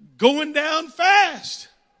going down fast.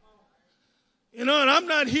 And I'm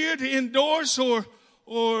not here to endorse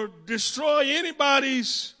or destroy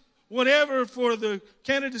anybody's whatever for the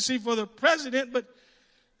candidacy for the president, but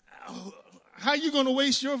how are you going to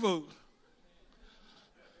waste your vote?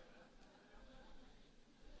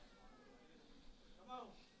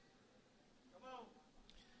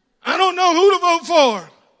 I don't know who to vote for.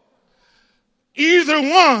 Either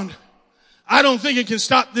one. I don't think it can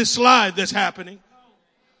stop this slide that's happening.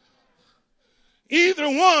 Either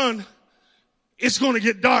one, it's going to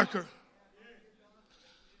get darker.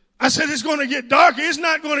 I said it's going to get darker. It's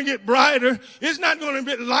not going to get brighter. It's not going to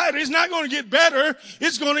get lighter. It's not going to get better.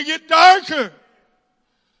 It's going to get darker.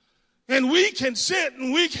 And we can sit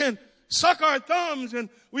and we can suck our thumbs and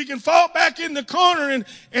we can fall back in the corner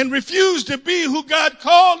and refuse to be who God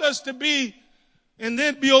called us to be and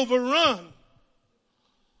then be overrun.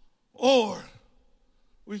 Or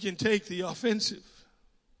we can take the offensive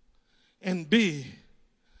and be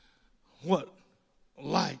what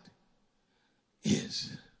light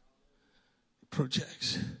is. It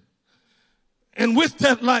projects. And with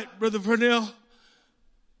that light, Brother Vernell,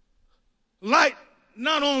 light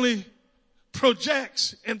not only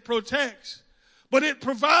projects and protects, but it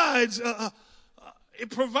provides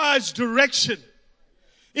direction.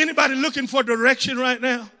 Anybody looking for direction right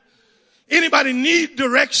now? Anybody need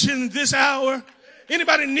direction this hour?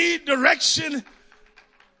 Anybody need direction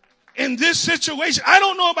in this situation? I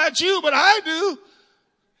don't know about you, but I do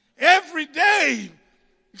every day,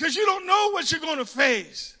 because you don't know what you're going to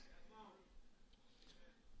face.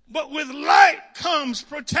 But with light comes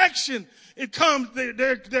protection. It comes,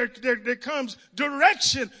 there comes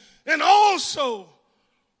direction. And also,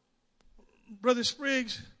 Brother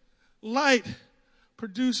Spriggs, light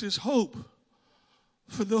produces hope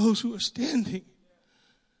for those who are standing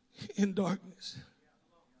in darkness.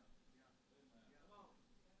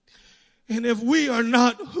 And if we are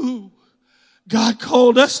not who God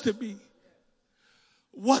called us to be,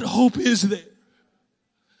 what hope is there?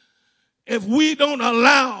 If we don't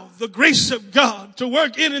allow the grace of God to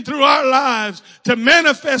work in and through our lives to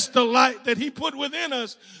manifest the light that He put within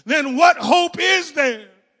us, then what hope is there?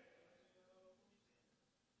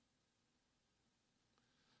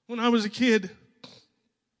 When I was a kid, I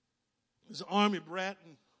was an Army brat,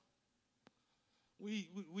 and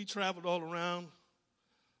we traveled all around.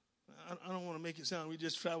 I don't want to make it sound we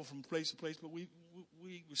just traveled from place to place, but we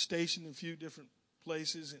were stationed in a few different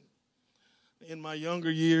places in my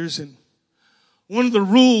younger years. And one of the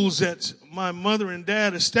rules that my mother and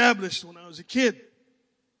dad established when I was a kid,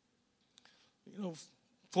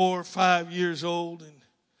 4 or 5 years old in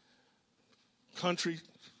country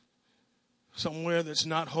somewhere that's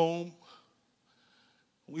not home,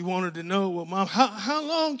 we wanted to know, well, Mom, how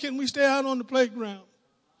long can we stay out on the playground?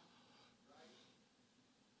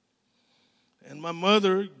 And my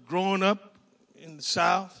mother, growing up in the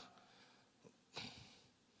South,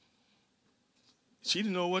 she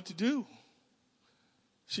didn't know what to do.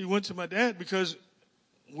 She went to my dad because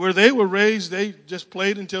where they were raised, they just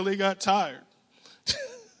played until they got tired.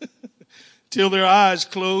 Till their eyes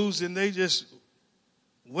closed and they just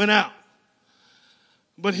went out.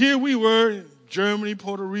 But here we were in Germany,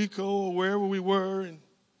 Puerto Rico, or wherever we were, and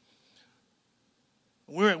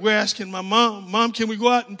we're asking my Mom, can we go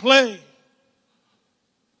out and play?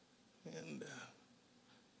 And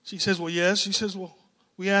she says, well, yes. She says, well,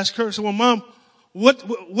 we asked her, so, well, Mom,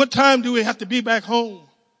 what time do we have to be back home?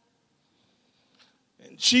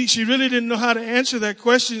 And she really didn't know how to answer that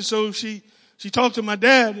question, so she talked to my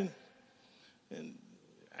dad and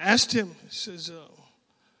asked him. He says,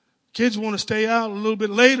 kids want to stay out a little bit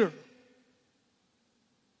later.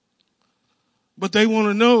 But they want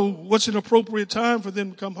to know what's an appropriate time for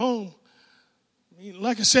them to come home. I mean,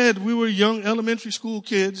 like I said, we were young elementary school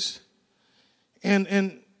kids.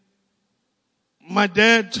 And my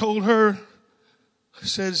dad told her,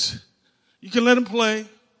 says, you can let them play.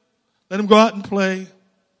 Let them go out and play.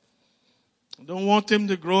 I don't want them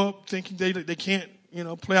to grow up thinking they can't,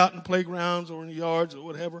 play out in the playgrounds or in the yards or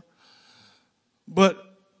whatever. But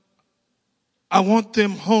I want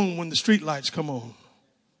them home when the street lights come on.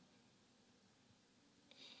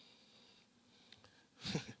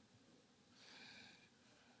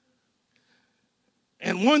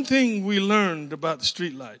 And one thing we learned about the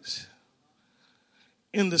street lights,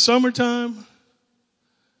 in the summertime,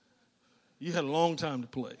 you had a long time to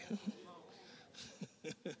play.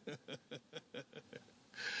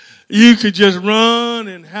 You could just run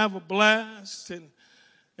and have a blast, and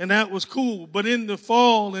that was cool. But in the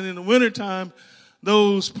fall and in the wintertime,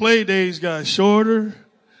 those play days got shorter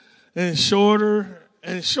and shorter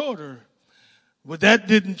and shorter. But that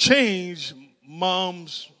didn't change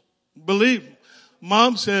Mom's belief.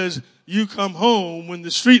 Mom says, you come home when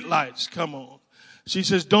the street lights come on. She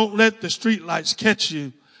says, don't let the street lights catch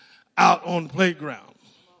you out on the playground.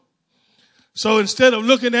 So instead of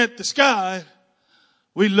looking at the sky,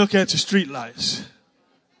 we look at the street lights.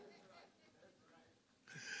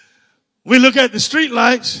 We look at the street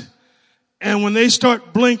lights, and when they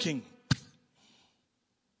start blinking,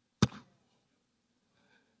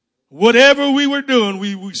 whatever we were doing,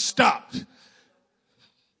 we stopped.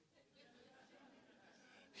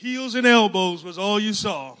 Heels and elbows was all you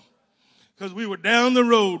saw. Because we were down the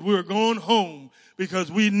road. We were going home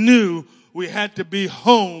because we knew we had to be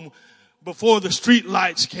home before the street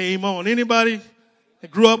lights came on. Anybody that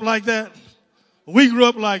grew up like that? We grew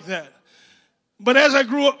up like that. But as I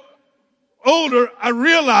grew up older, I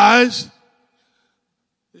realized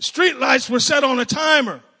the street lights were set on a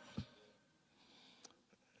timer.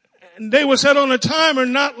 And they were set on a timer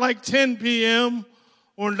not like 10 p.m.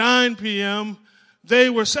 or 9 p.m.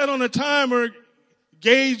 They were set on a timer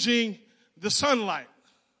gauging the sunlight.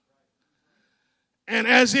 And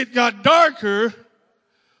as it got darker,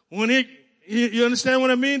 you understand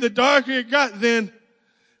what I mean? The darker it got, then,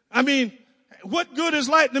 what good is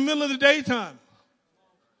light in the middle of the daytime?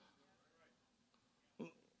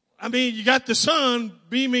 You got the sun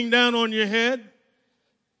beaming down on your head.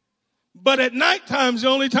 But at nighttime's the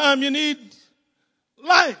only time you need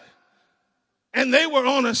light. And they were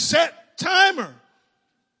on a set timer.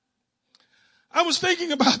 I was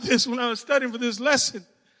thinking about this when I was studying for this lesson.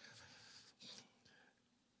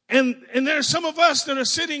 And there are some of us that are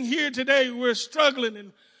sitting here today, we're struggling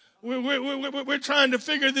and we're trying to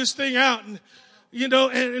figure this thing out, and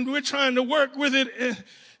we're trying to work with it, and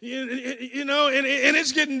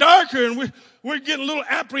it's getting darker, and we're getting a little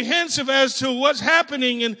apprehensive as to what's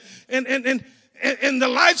happening, and the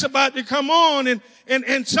light's about to come on,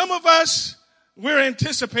 and some of us, we're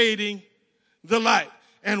anticipating the light,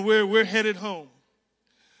 and we're headed home.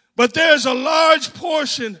 But there's a large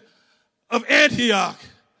portion of Antioch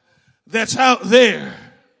that's out there.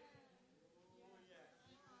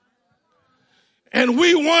 And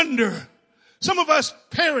we wonder, some of us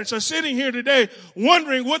parents are sitting here today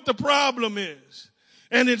wondering what the problem is.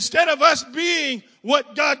 And instead of us being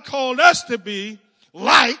what God called us to be,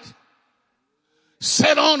 light,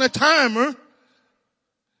 set on a timer,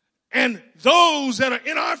 and those that are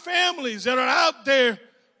in our families that are out there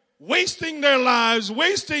wasting their lives,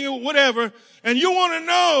 wasting whatever, and you want to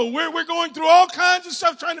know, we're going through all kinds of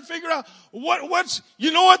stuff trying to figure out what's,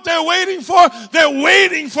 you know what they're waiting for? They're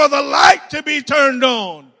waiting for the light to be turned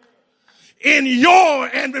on in your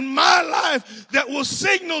and in my life that will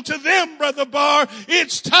signal to them, Brother Barr,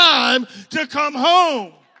 it's time to come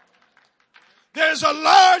home. There's a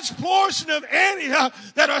large portion of Antioch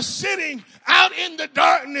that are sitting out in the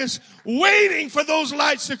darkness waiting for those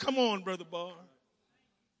lights to come on, Brother Barr.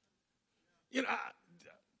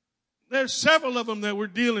 There's several of them that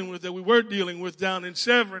we were dealing with down in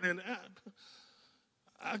Severn, and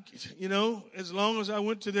as long as I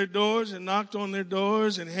went to their doors and knocked on their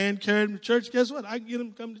doors and hand carried them to church, guess what? I can get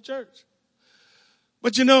them to come to church.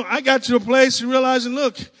 But I got to a place of realizing,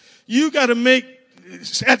 look, you got to make,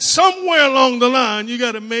 at somewhere along the line, you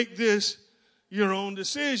got to make this your own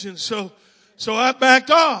decision. So I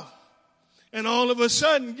backed off, and all of a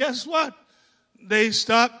sudden, guess what? They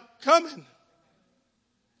stopped coming.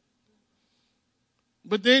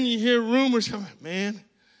 But then you hear rumors coming, man,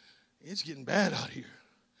 it's getting bad out here.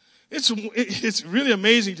 It's really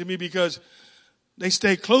amazing to me because they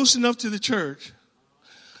stay close enough to the church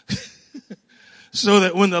so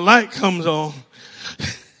that when the light comes on,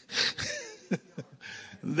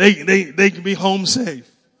 they can be home safe.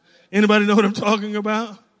 Anybody know what I'm talking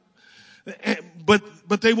about?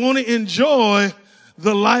 But they want to enjoy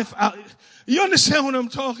the life out. You understand what I'm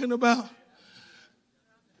talking about?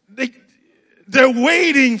 They're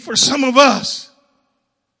waiting for some of us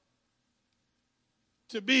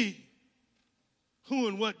to be who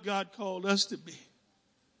and what God called us to be.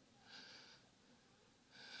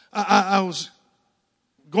 I was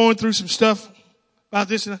going through some stuff about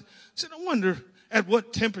this, and I said, I wonder at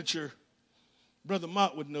what temperature, Brother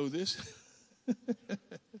Mott would know this.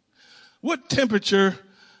 What temperature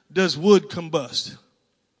does wood combust?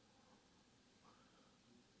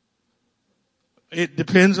 It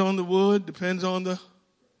depends on the wood, depends on the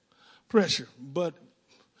pressure. But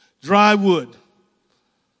dry wood,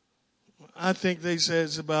 I think they say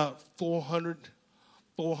it's about 400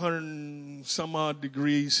 and some odd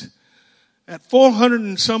degrees. At 400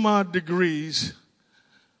 and some odd degrees,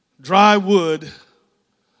 dry wood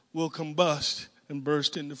will combust and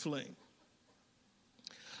burst into flame.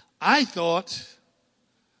 I thought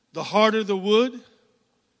the harder the wood,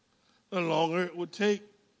 the longer it would take.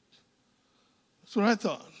 That's what I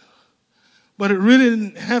thought. But it really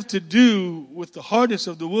didn't have to do with the hardness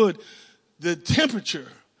of the wood. The temperature,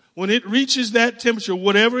 when it reaches that temperature,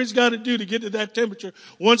 whatever it's got to do to get to that temperature,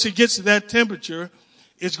 once it gets to that temperature,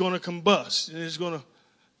 it's going to combust. And it's going to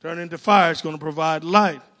turn into fire. It's going to provide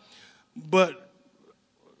light. But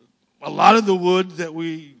a lot of the wood that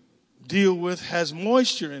we deal with has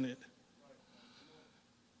moisture in it.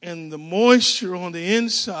 And the moisture on the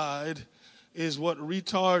inside is what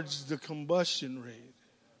retards the combustion rate.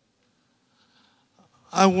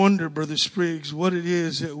 I wonder, Brother Spriggs, what it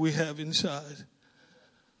is that we have inside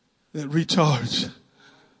that retards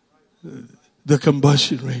the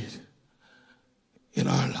combustion rate in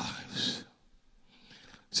our lives.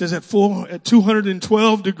 It says at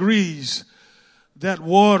 212 degrees, that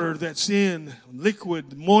water that's in,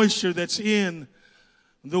 liquid moisture that's in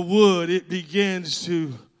the wood, it begins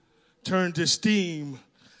to turn to steam.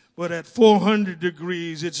 But at 400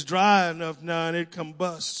 degrees, it's dry enough now and it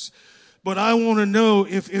combusts. But I want to know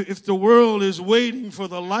if the world is waiting for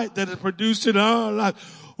the light that is produced in our life,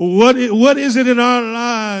 what is it in our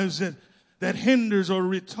lives that hinders or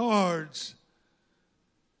retards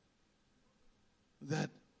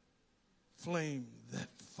that flame, that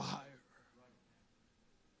fire?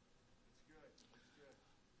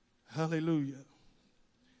 Hallelujah.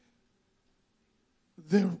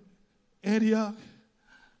 There, Antioch,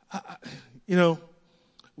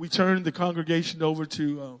 we turned the congregation over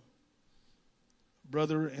to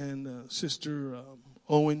Brother and Sister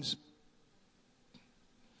Owens.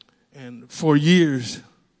 And for years,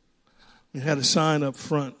 we had a sign up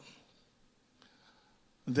front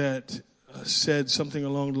that said something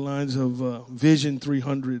along the lines of Vision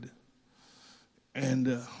 300.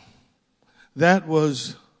 And that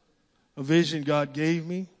was a vision God gave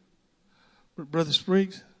me. But Brother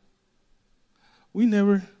Spriggs, we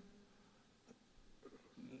never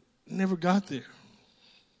got there.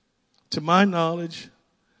 To my knowledge,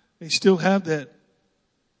 they still have that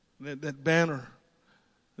banner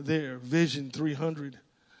there, Vision 300.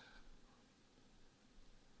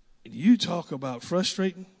 You talk about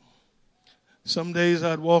frustrating. Some days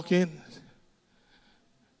I'd walk in,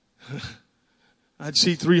 I'd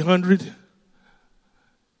see 300,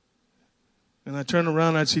 and I turn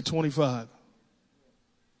around, I'd see 25.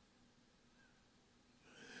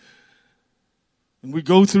 And we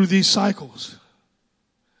go through these cycles.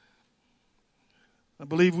 I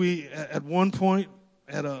believe we, at one point,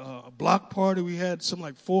 at a block party, we had something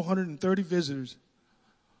like 430 visitors.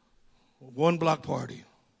 One block party.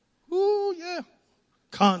 Ooh, yeah.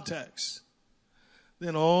 Contacts.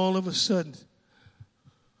 Then all of a sudden,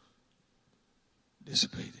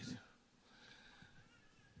 dissipated.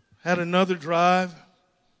 Had another drive,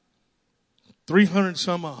 300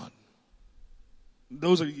 some odd.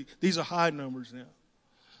 These are high numbers now.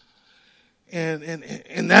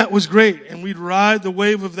 And that was great. And we'd ride the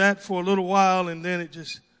wave of that for a little while, and then it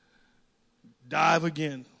just dive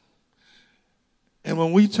again. And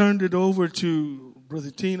when we turned it over to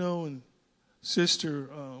Brother Tino and Sister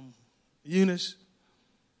Eunice,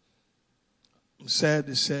 I'm sad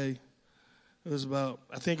to say, it was about,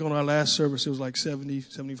 I think on our last service, it was like 70,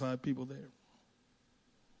 75 people there.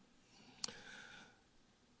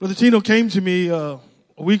 Brother Tino came to me a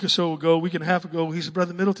week or so ago, a week and a half ago. He said,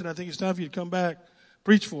 Brother Middleton, I think it's time for you to come back,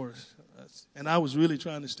 preach for us. And I was really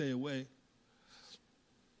trying to stay away.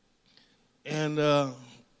 And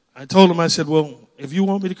I told him, I said, well, if you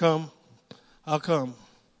want me to come, I'll come.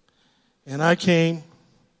 And I came,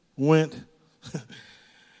 went,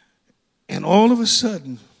 and all of a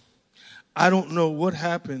sudden, I don't know what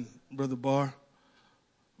happened, Brother Barr,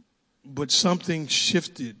 But something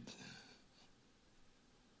shifted.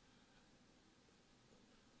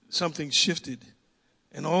 Something shifted.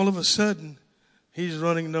 And all of a sudden, he's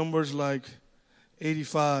running numbers like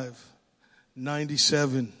 85,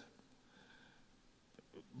 97.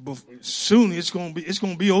 Soon it's going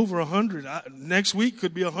to be over 100. Next week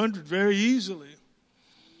could be 100 very easily.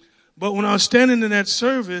 But when I was standing in that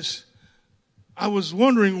service, I was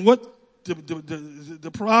wondering what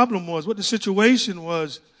the problem was, what the situation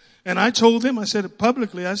was. And I told them, I said it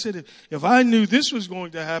publicly, I said, if I knew this was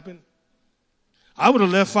going to happen, I would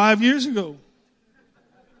have left 5 years ago.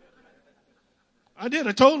 I did.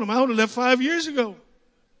 I told him I would have left 5 years ago.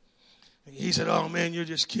 And he said, oh man, you're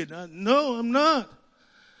just kidding. No, I'm not.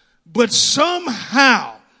 But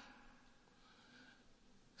somehow,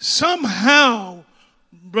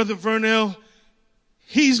 Brother Vernell,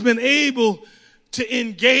 he's been able to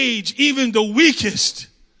engage even the weakest.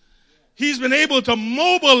 He's been able to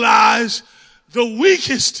mobilize the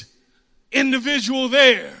weakest individual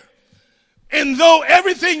there. And though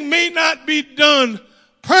everything may not be done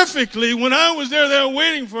perfectly, when I was there, they were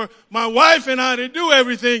waiting for my wife and I to do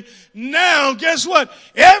everything. Now, guess what?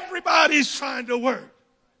 Everybody's trying to work.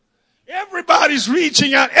 Everybody's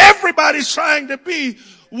reaching out. Everybody's trying to be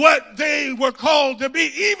what they were called to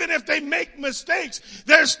be. Even if they make mistakes,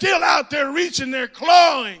 they're still out there reaching, they're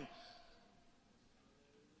clawing.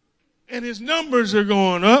 And his numbers are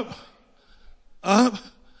going up, up,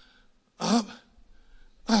 up,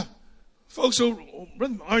 up. Folks, so,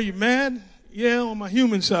 brother, are you mad? Yeah, on my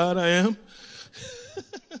human side I am.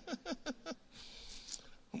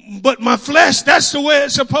 But my flesh, that's the way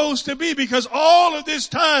it's supposed to be, because all of this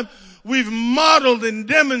time we've modeled and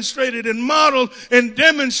demonstrated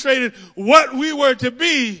what we were to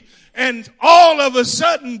be. And all of a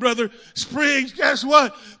sudden, Brother Spriggs, guess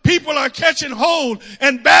what? People are catching hold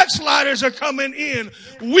and backsliders are coming in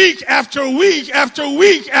week after week after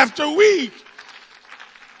week after week.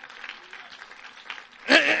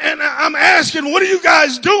 And I'm asking, what are you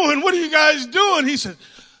guys doing? What are you guys doing? He said,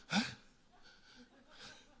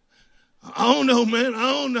 I don't know, man.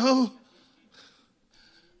 I don't know.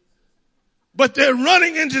 But they're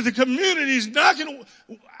running into the communities, knocking.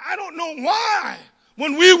 I don't know why.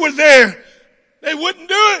 When we were there, they wouldn't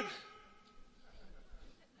do it.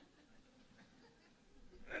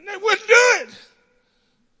 And they wouldn't do it.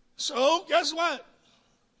 So guess what?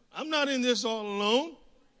 I'm not in this all alone.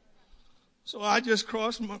 So I just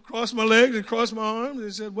crossed my legs and crossed my arms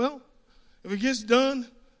and said, well, if it gets done,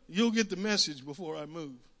 you'll get the message before I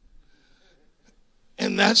move.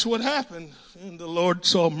 And that's what happened. And the Lord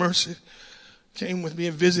saw mercy, came with me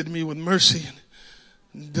and visited me with mercy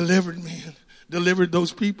and delivered me and delivered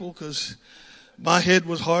those people, because my head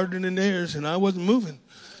was harder than theirs and I wasn't moving.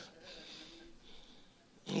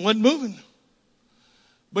 I wasn't moving.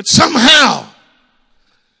 But somehow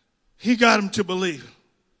he got them to believe.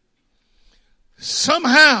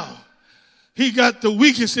 Somehow he got the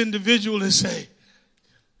weakest individual to say,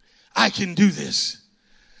 I can do this.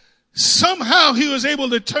 Somehow he was able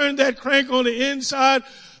to turn that crank on the inside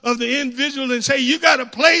of the individual and say, you got a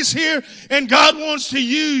place here and God wants to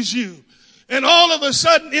use you. And all of a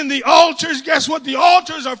sudden in the altars, guess what? The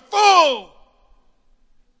altars are full.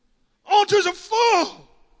 Altars are full.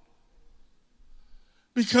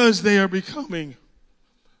 Because they are becoming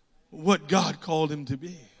what God called them to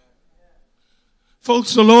be.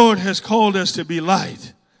 Folks, the Lord has called us to be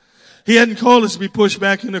light. He hadn't called us to be pushed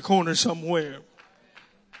back in a corner somewhere.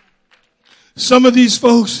 Some of these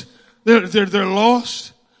folks, they're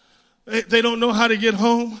lost. They don't know how to get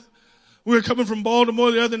home. We were coming from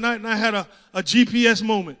Baltimore the other night and I had a GPS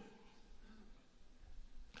moment.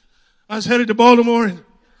 I was headed to Baltimore and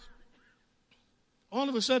all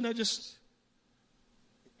of a sudden I just,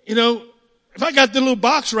 if I got the little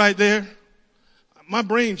box right there, my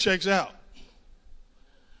brain checks out.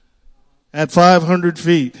 At 500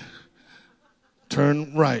 feet,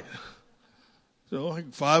 turn right. So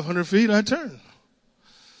 500 feet, I turn.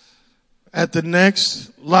 At the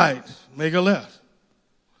next light, make a left.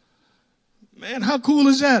 Man, how cool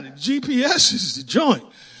is that? GPS is the joint.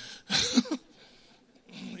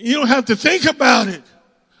 You don't have to think about it.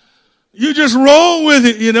 You just roll with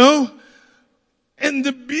it, And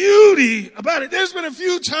the beauty about it, there's been a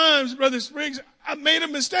few times, Brother Spriggs, I made a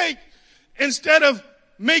mistake. Instead of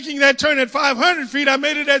making that turn at 500 feet, I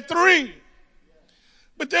made it at 3.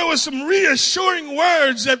 But there was some reassuring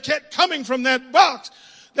words that kept coming from that box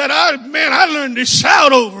that I learned to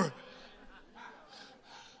shout over.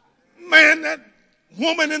 Man, that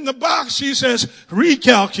woman in the box, she says,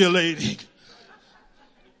 recalculating.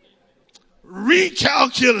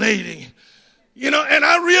 And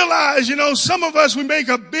I realize, some of us, we make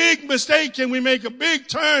a big mistake and we make a big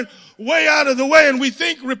turn way out of the way, and we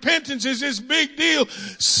think repentance is this big deal.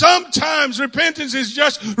 Sometimes repentance is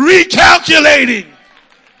just recalculating.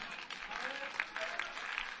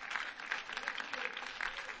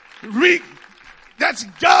 That's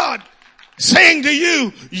God saying to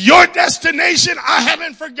you, your destination, I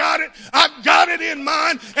haven't forgot it. I've got it in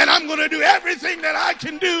mind, and I'm going to do everything that I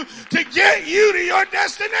can do to get you to your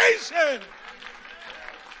destination.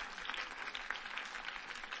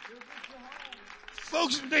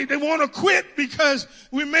 Folks, they want to quit because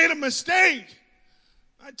we made a mistake.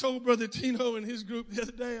 I told Brother Tino and his group the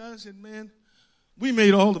other day, I said, man, we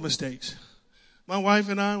made all the mistakes. My wife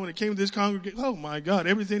and I, when it came to this congregation, oh my God,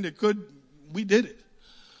 everything that could, we did it.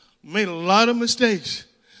 Made a lot of mistakes.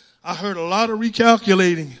 I heard a lot of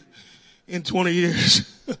recalculating in 20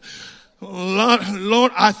 years.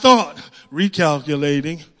 Lord, I thought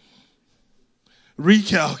recalculating.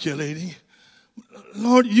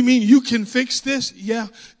 Lord, you mean you can fix this? Yeah,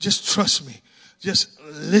 just trust me. Just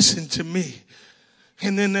listen to me.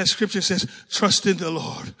 And then that scripture says, trust in the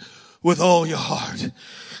Lord with all your heart.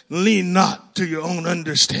 Lean not to your own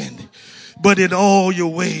understanding, but in all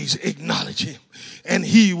your ways acknowledge him, and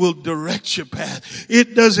he will direct your path.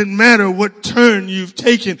 It doesn't matter what turn you've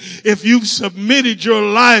taken. If you've submitted your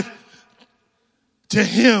life to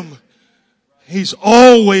him, he's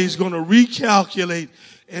always going to recalculate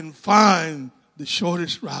and find the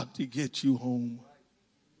shortest route to get you home.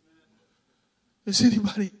 Is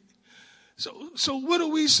anybody? So what are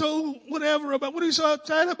we so whatever about? What are you so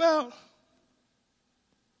uptight about?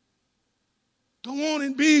 Go on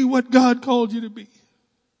and be what God called you to be.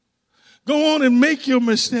 Go on and make your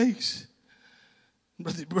mistakes.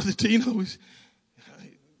 Brother Tino,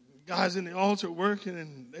 guys in the altar working,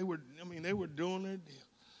 and they were doing their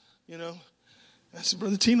deal. I said,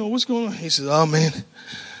 Brother Tino, what's going on? He says, oh man,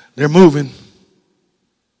 they're moving.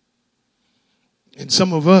 And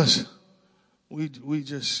some of us, we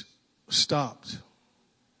just stopped.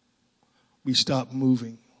 We stopped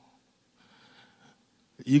moving.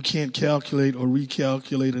 You can't calculate or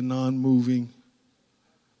recalculate a non-moving.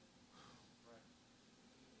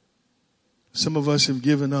 Some of us have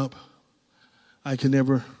given up. I can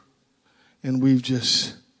never, and we've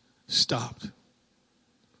just stopped.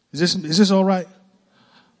 Is this all right?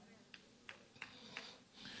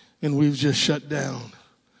 And we've just shut down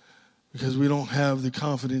because we don't have the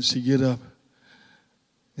confidence to get up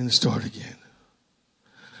and start again.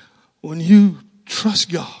 When you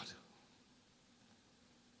trust God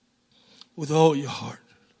with all your heart,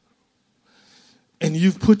 and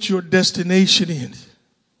you've put your destination in,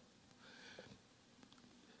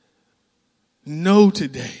 know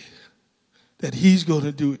today that he's going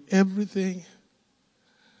to do everything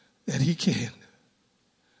that he can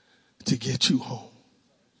to get you home.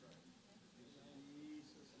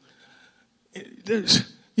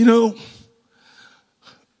 There's,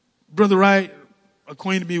 Brother Wright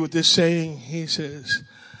acquainted me with this saying. He says,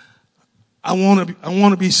 I want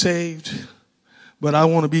to be saved, but I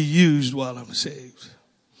want to be used while I'm saved.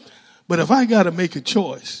 But if I got to make a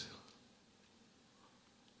choice,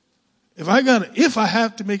 if I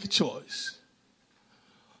have to make a choice,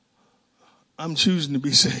 I'm choosing to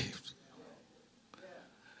be saved.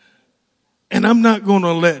 And I'm not going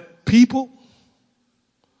to let people,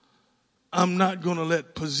 I'm not going to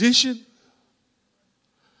let position,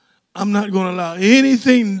 I'm not going to allow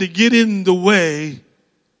anything to get in the way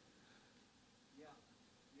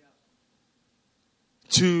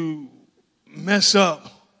to mess up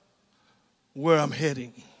where I'm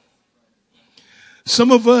heading.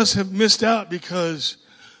 Some of us have missed out because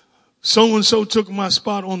so-and-so took my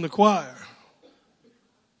spot on the choir.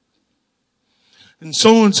 And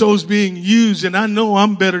so-and-so's being used, and I know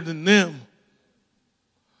I'm better than them.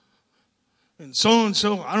 And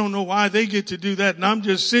so-and-so, I don't know why they get to do that, and I'm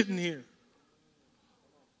just sitting here.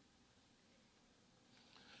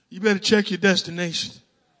 You better check your destination.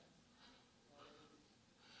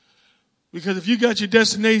 Because if you got your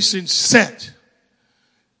destination set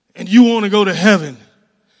and you want to go to heaven,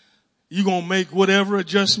 you're going to make whatever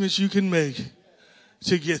adjustments you can make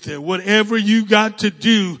to get there. Whatever you got to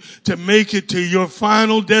do to make it to your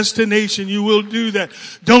final destination, you will do that.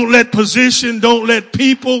 Don't let position, don't let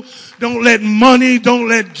people, don't let money, don't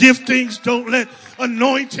let giftings, don't let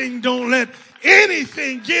anointing, don't let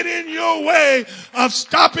anything get in your way of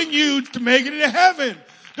stopping you to make it to heaven.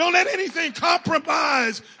 Don't let anything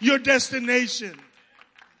compromise your destination.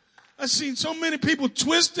 I've seen so many people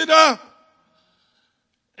twisted up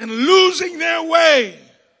and losing their way.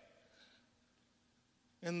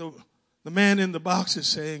 And the man in the box is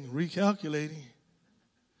saying, recalculating.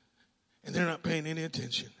 and they're not paying any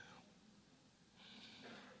attention.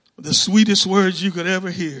 The sweetest words you could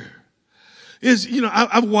ever hear is,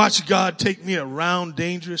 I've watched God take me around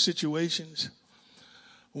dangerous situations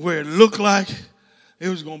where it looked like it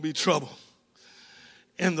was going to be trouble.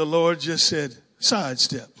 And the Lord just said,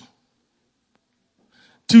 sidestep.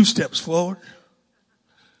 2 steps forward.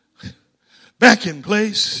 Back in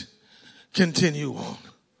place. Continue on.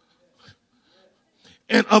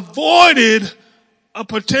 And avoided a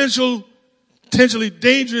potentially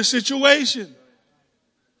dangerous situation.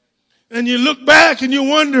 And you look back and you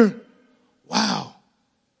wonder, wow,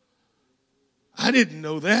 I didn't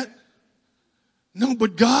know that. No,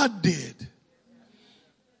 but God did.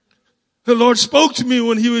 The Lord spoke to me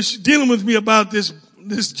when he was dealing with me about this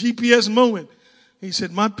GPS moment. He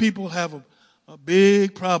said, my people have a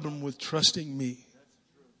big problem with trusting me.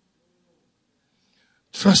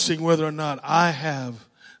 Trusting whether or not I have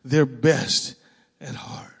their best at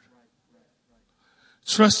heart.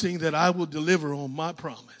 Trusting that I will deliver on my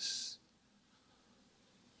promise.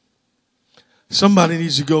 Somebody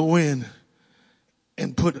needs to go in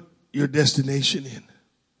and put your destination in.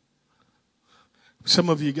 Some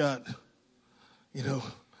of you got,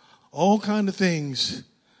 all kind of things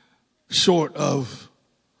short of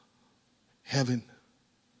heaven.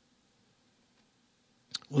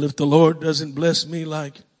 Well, if the Lord doesn't bless me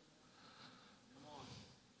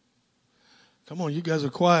come on, you guys are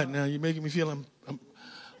quiet now. You're making me feel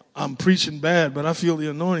I'm preaching bad, but I feel the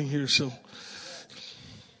anointing here, so.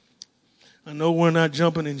 I know we're not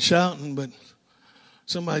jumping and shouting, but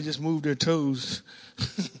somebody just moved their toes.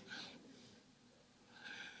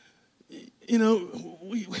 We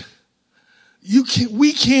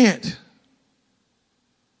can't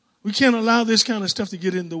allow this kind of stuff to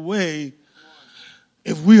get in the way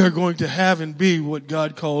if we are going to have and be what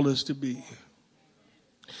God called us to be.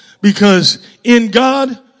 Because in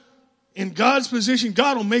God's position,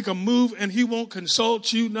 God will make a move and he won't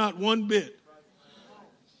consult you not one bit.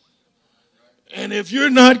 And if you're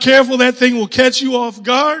not careful, that thing will catch you off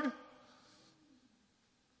guard.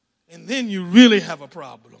 And then you really have a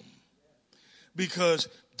problem. Because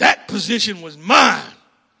that position was mine.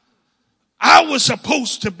 I was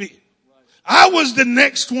supposed to be. I was the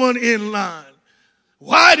next one in line.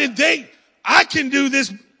 Why did I can do this.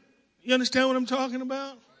 You understand what I'm talking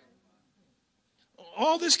about?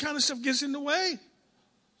 All this kind of stuff gets in the way.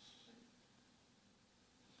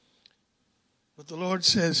 But the Lord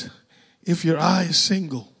says, if your eye is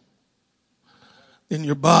single, then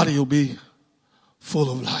your body will be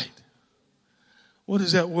full of light. What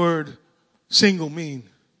does that word single mean?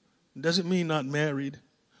 It doesn't mean not married.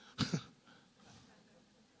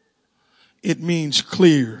 It means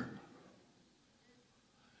clear.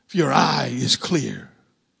 If your eye is clear,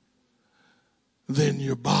 then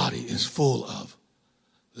your body is full of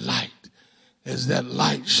light. As that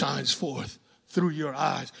light shines forth through your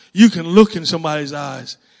eyes. You can look in somebody's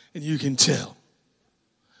eyes and you can tell.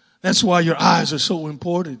 That's why your eyes are so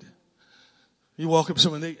important. You walk up to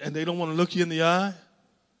someone and they don't want to look you in the eye.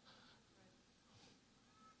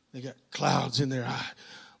 They got clouds in their eye.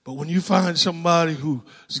 But when you find somebody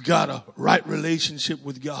who's got a right relationship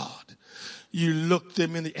with God, you look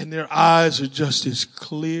them in and their eyes are just as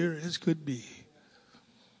clear as could be.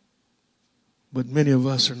 But many of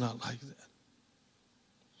us are not like that.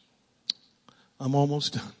 I'm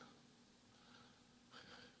almost done.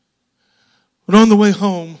 But on the way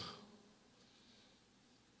home,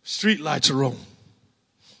 street lights are on.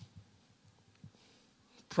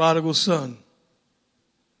 Prodigal son.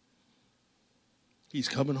 He's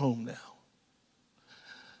coming home now.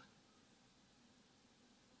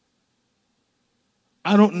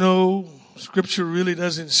 I don't know. Scripture really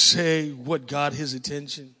doesn't say what got his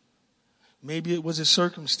attention. Maybe it was his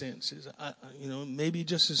circumstances. Maybe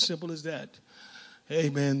just as simple as that. Hey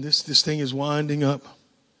man, this thing is winding up.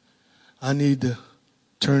 I need to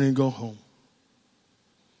turn and go home.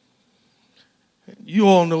 You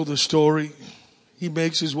all know the story. He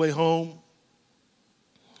makes his way home.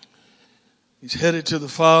 He's headed to the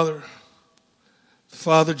father. The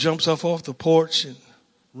father jumps off the porch and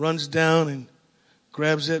runs down and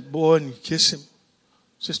grabs that boy and kisses him.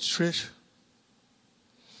 Sister Trish.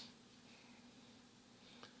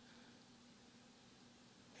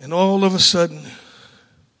 And all of a sudden,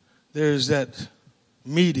 there's that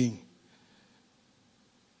meeting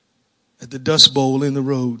at the Dust Bowl in the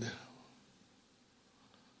road.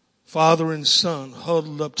 Father and son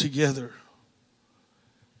huddled up together,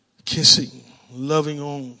 kissing, loving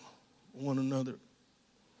on one another.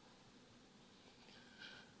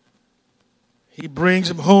 He brings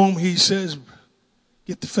him home. He says,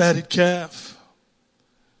 get the fatted calf.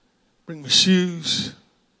 Bring my shoes.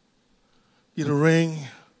 Get a ring.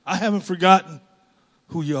 I haven't forgotten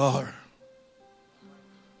who you are.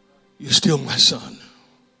 You're still my son.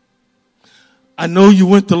 I know you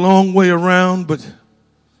went the long way around, but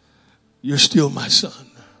you're still my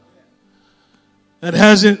son. That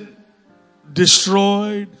hasn't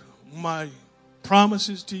destroyed my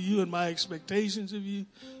promises to you and my expectations of you.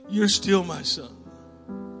 You're still my son.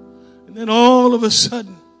 And then all of a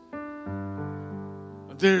sudden,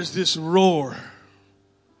 there's this roar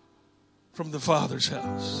from the Father's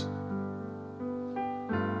house.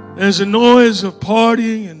 There's a noise of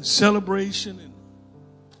partying and celebration, and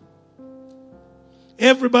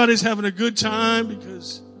everybody's having a good time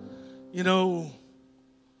because,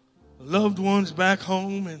 loved ones back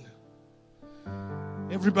home, and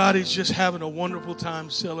everybody's just having a wonderful time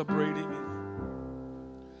celebrating.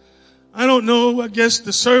 I don't know, I guess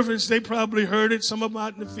the servants, they probably heard it, some of them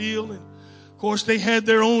out in the field, and of course they had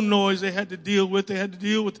their own noise they had to deal with. They had to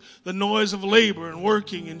deal with the noise of labor and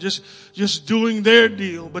working and just doing their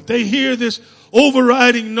deal. But they hear this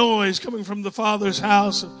overriding noise coming from the Father's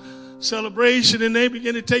house of celebration, and they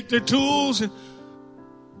begin to take their tools and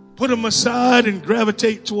put them aside and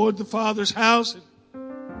gravitate toward the Father's house. And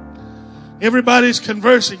everybody's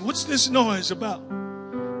conversing. What's this noise about?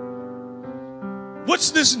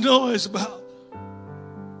 What's this noise about?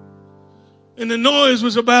 And the noise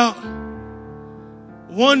was about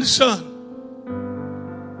one son.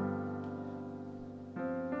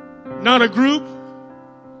 Not a group,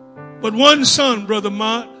 but one son, Brother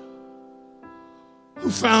Mott,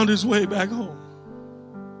 who found his way back home.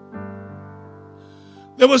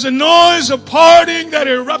 There was a noise of partying that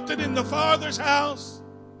erupted in the Father's house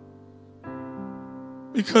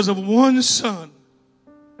because of one son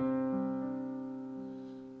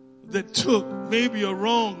that took maybe a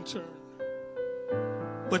wrong turn,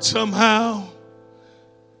 but somehow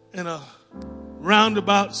in a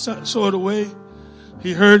roundabout sort of way,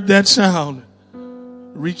 he heard that sound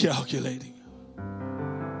recalculating.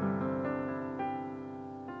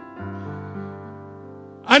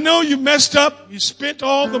 I know you messed up. You spent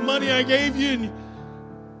all the money I gave you, and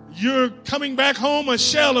you're coming back home a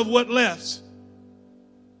shell of what left.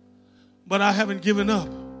 But I haven't given up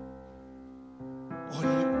on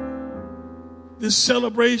you. This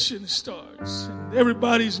celebration starts, and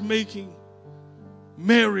everybody's making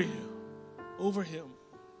merry over him.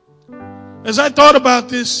 As I thought about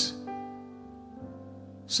this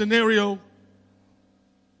scenario,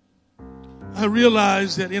 I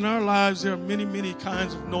realized that in our lives there are many, many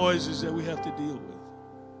kinds of noises that we have to deal with.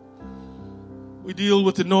 We deal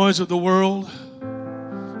with the noise of the world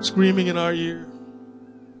screaming in our ear.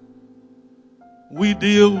 We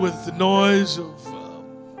deal with the noise of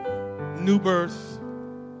new birth,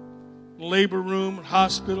 labor room,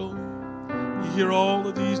 hospital. You hear all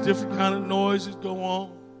of these different kind of noises go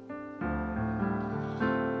on.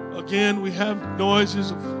 Again, we have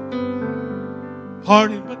noises of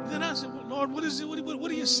partying. But then I said, well, Lord, what is it?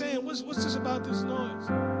 What are you saying? What's this about this noise?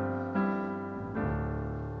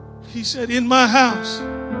 He said, in my house,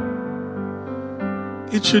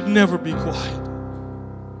 it should never be quiet.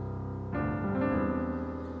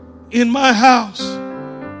 In my house,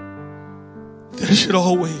 there should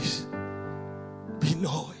always be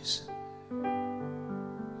noise.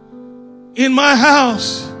 In my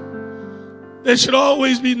house, there should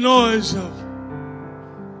always be noise of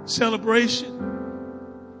celebration,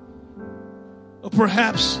 or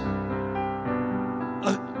perhaps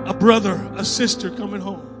a brother, a sister coming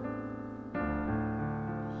home.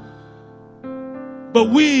 But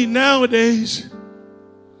we nowadays,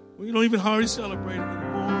 we don't even hardly celebrate them anymore.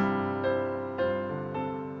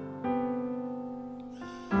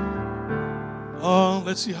 Oh,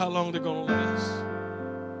 let's see how long they're going to last.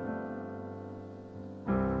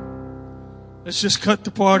 Let's just cut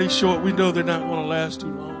the party short. We know they're not going to last too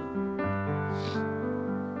long.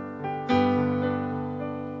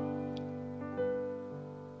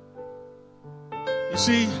 You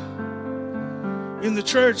see, in the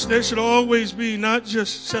church, there should always be not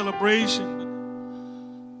just celebration,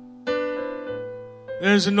 but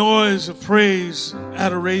there's a noise of praise and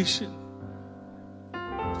adoration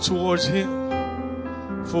towards Him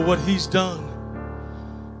for what He's done,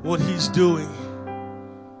 what He's doing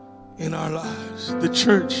in our lives. The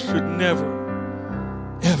church should never,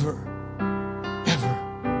 ever,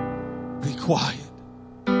 ever be quiet.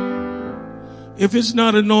 If it's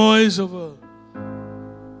not a noise of a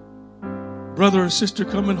brother or sister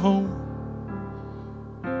coming home,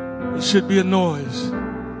 it should be a noise.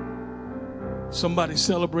 Somebody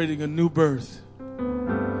celebrating a new birth.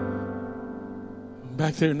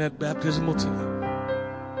 Back there in that baptismal time.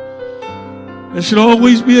 There should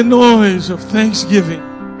always be a noise of thanksgiving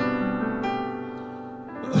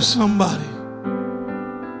of somebody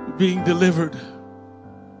being delivered.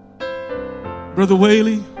 Brother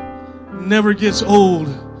Whaley, never gets old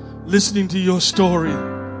listening to your story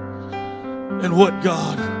and what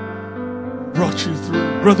God brought you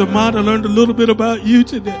through. Brother Mott, I learned a little bit about you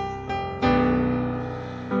today.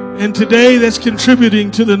 And today that's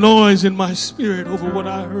contributing to the noise in my spirit over what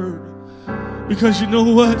I heard. Because you know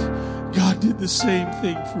what? God did the same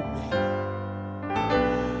thing for me.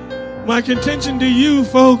 My contention to you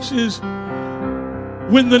folks is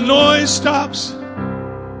when the noise stops,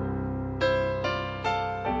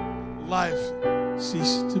 life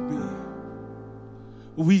ceases to be.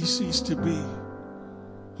 We cease to be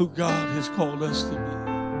who God has called us to be.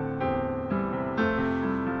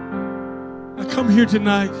 I come here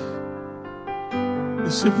tonight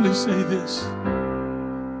to simply say this.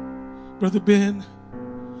 Brother Ben,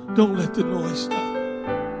 don't let the noise stop.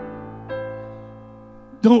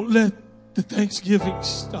 Don't let the Thanksgiving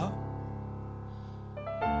stop.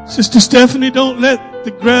 Sister Stephanie, don't let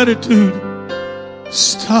the gratitude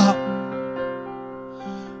stop.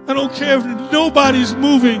 I don't care if nobody's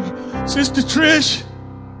moving. Sister Trish,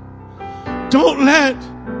 don't let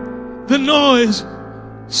the noise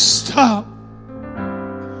stop.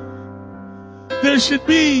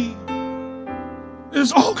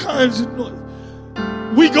 There's all kinds of noise.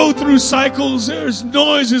 We go through cycles. There's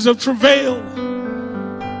noises of travail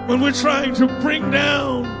when we're trying to bring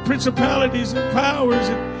down principalities and powers.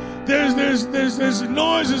 And there's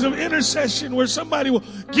noises of intercession where somebody will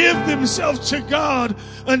give themselves to God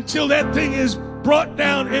until that thing is brought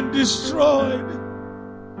down and destroyed.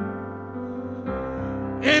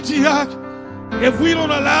 Antioch, if we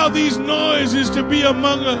don't allow these noises to be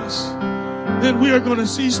among us, then we are going to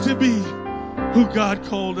cease to be who God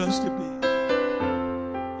called us to be.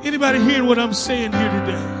 Anybody hearing what I'm saying here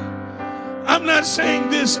today? I'm not saying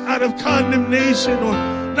this out of condemnation or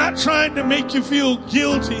not trying to make you feel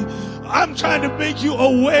guilty. I'm trying to make you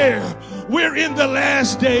aware. We're in the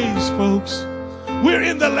last days, folks. We're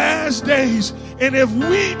in the last days. And if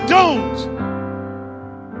we don't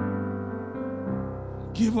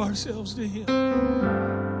give ourselves to Him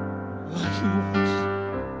like He wants.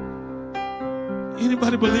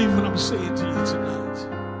 Anybody believe what I'm saying to you tonight?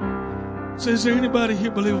 So is there anybody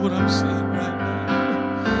here believe what I'm saying right now?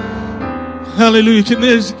 Hallelujah.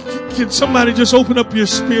 Can somebody just open up your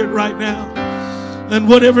spirit right now? And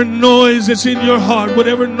whatever noise that's in your heart,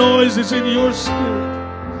 whatever noise that's in your spirit,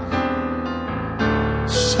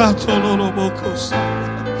 why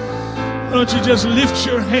don't you just lift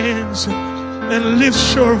your hands and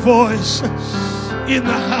lift your voice in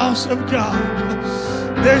the house of God?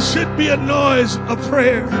 There should be a noise of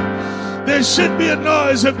prayer. There should be a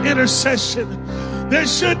noise of intercession. There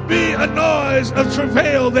should be a noise of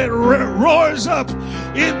travail that roars up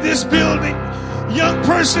in this building. Young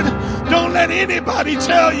person, don't let anybody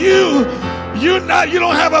tell you you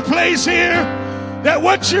don't have a place here, that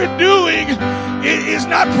what you're doing is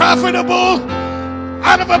not profitable.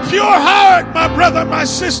 Out of a pure heart, my brother, my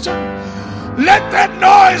sister, let that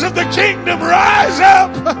noise of the kingdom rise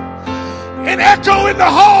up and echo in the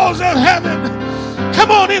halls of heaven.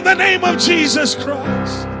 Come on, in the name of Jesus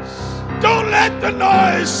Christ. Don't let the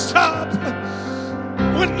noise stop.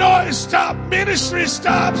 When noise stops, ministry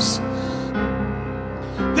stops.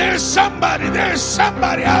 There's somebody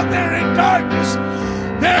out there in darkness.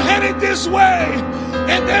 They're headed this way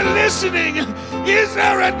and they're listening. Is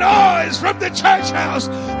there a noise from the church house?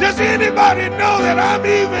 Does anybody know that I'm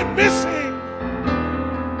even missing?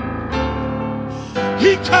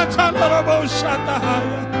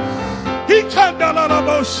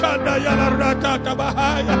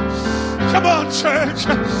 Come on, church.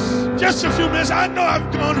 Just a few minutes. I know I've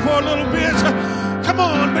gone for a little bit. Come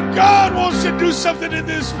on, but God wants to do something in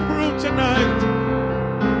this room tonight.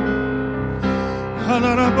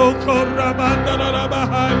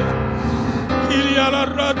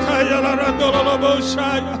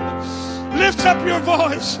 Lift up your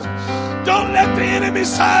voice. Don't let the enemy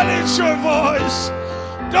silence your voice.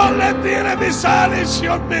 Don't let the enemy silence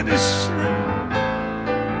your ministry.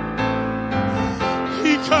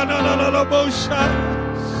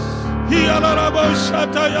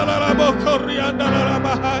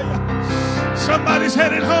 Somebody's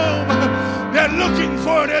headed home. They're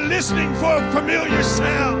listening for a familiar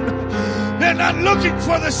sound. They're not looking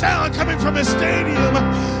for the sound coming from a stadium.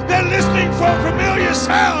 They're listening for a familiar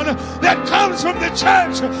sound that comes from the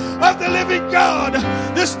church of the living God.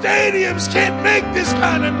 The stadiums can't make this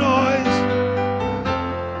kind of noise.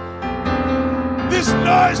 This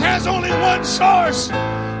noise has only one source,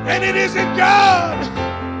 and it isn't God.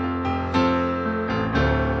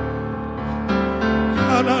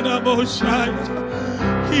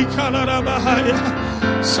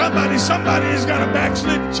 Somebody's got a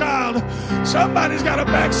backslidden child. Somebody's got a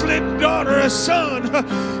backslidden daughter, a son,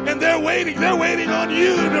 and they're waiting on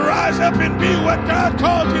you to rise up and be what God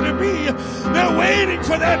called you to be. They're waiting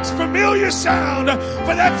for that familiar sound,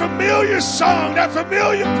 for that familiar song, that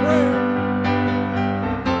familiar prayer.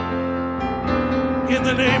 In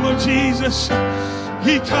the name of Jesus.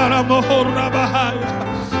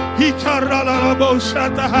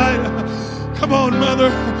 Come on,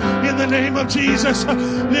 mother. In the name of Jesus,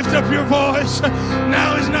 lift up your voice.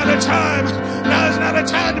 Now is not a time. Now is not a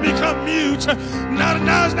time to become mute.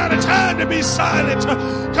 Now is not a time to be silent.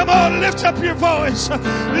 Come on, lift up your voice.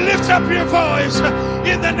 Lift up your voice.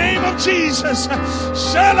 In the name of Jesus.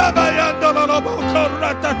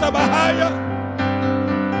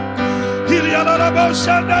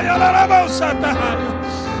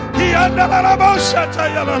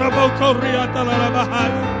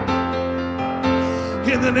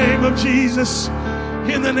 In the name of Jesus.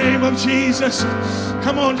 In the name of Jesus.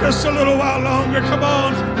 Come on, just a little while longer. Come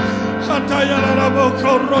on.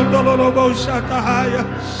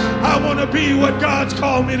 I want to be what God's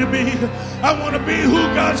called me to be. I want to be who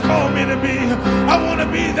God's called me to be. I want to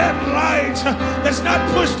be that light that's not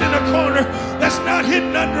pushed in a corner, that's not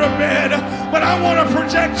hidden under a bed, but I want to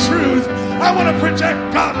project truth. I want to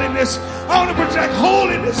project godliness. I want to project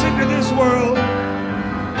holiness into this world.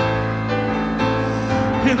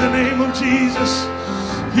 In the name of Jesus.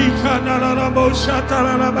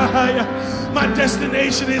 My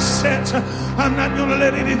destination is set. I'm not going to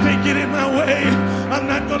let anything get in my way. I'm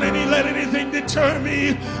not going to let anything deter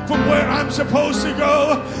me from where I'm supposed to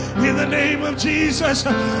go. In the name of Jesus,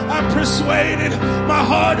 I'm persuaded. My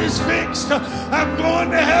heart is fixed. I'm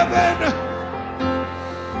going to heaven.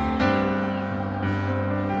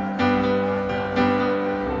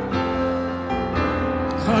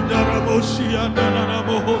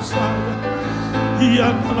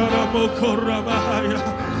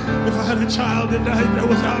 If I had a child tonight that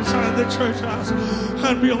was outside the church house,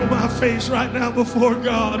 I'd be on my face right now before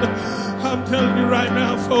God. I'm telling you right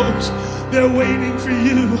now, folks, they're waiting for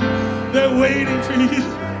you. They're waiting for you.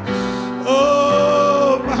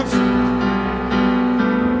 Oh, my friend.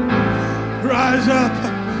 Rise up.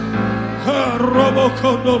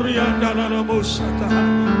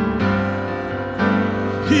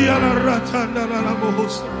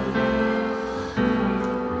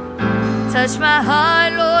 Touch my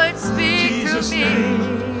heart, Lord, speak through me.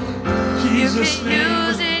 You can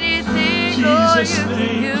use anything, Lord, you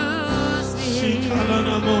can use me.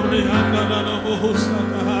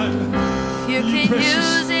 You can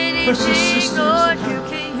use anything, Lord, you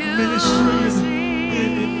can use me.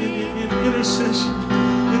 In intercession,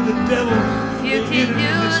 in the devil. You can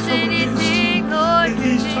use anything, Lord, you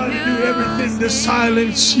He's can trying to do use everything to me.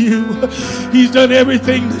 silence you. He's done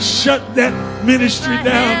everything to shut that ministry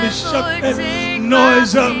down, to shut that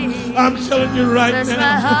noise up. I'm telling you right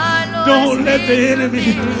now, don't let the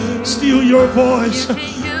enemy steal your voice.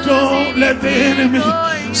 Don't let the enemy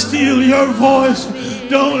steal your voice.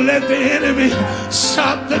 Don't let the enemy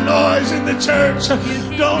stop the noise in the church.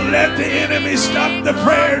 Don't let the enemy stop the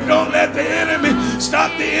prayer. Don't let the enemy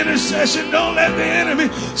stop the intercession. Don't let the enemy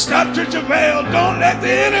stop Church of Vail. Don't let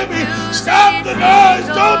the enemy stop the noise.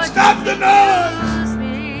 Don't stop the noise.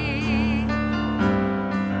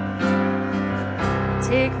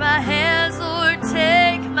 Take my hands, Lord,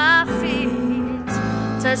 take my feet.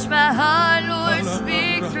 Touch my heart, Lord,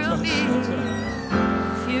 speak through me.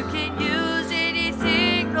 If you can use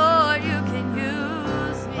anything, Lord, you can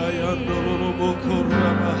use me.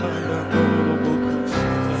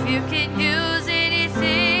 If you can use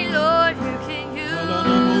anything, Lord, you can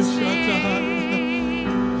use me.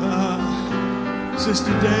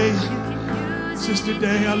 Sister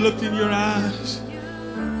Day, I looked in your eyes.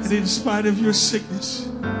 And in spite of your sickness,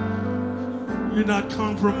 you're not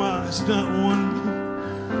compromised, not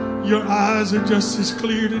one. Your eyes are just as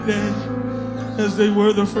clear today as they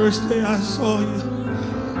were the first day I saw you.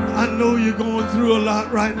 I know you're going through a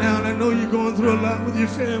lot right now, and I know you're going through a lot with your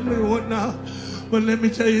family and whatnot. But let me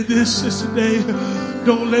tell you this, Sister Day,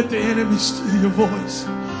 don't let the enemy steal your voice.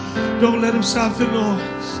 Don't let him stop the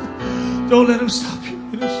noise. Don't let him stop your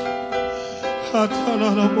ministry.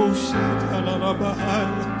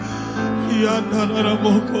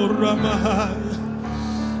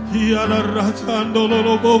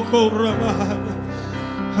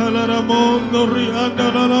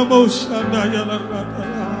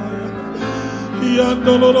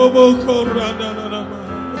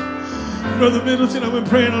 Brother Middleton, I've been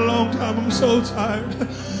praying a long time. I'm so tired.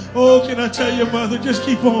 Oh, can I tell you, Mother, just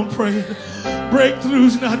keep on praying.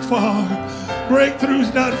 Breakthrough's not far.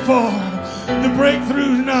 Breakthrough's not far. The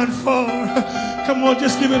breakthrough's not far. Come on,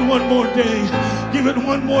 just give it one more day. Give it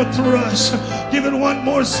one more thrust. Give it one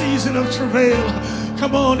more season of travail.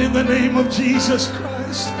 Come on, in the name of Jesus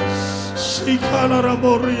Christ.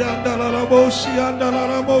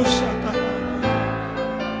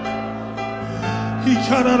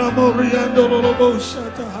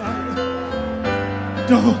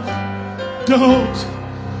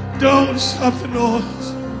 Don't stop the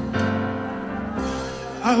noise.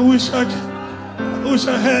 I wish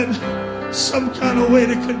I had some kind of way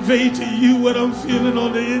to convey to you what I'm feeling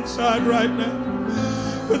on the inside right now.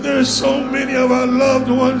 But there's so many of our loved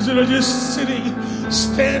ones that are just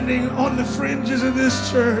standing on the fringes of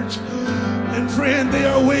this church. And friend, they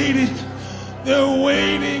are waiting. They're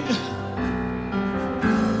waiting.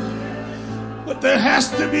 But there has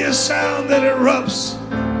to be a sound that erupts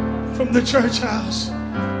from the church house.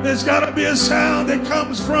 There's got to be a sound that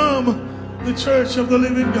comes from the church of the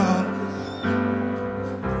living God.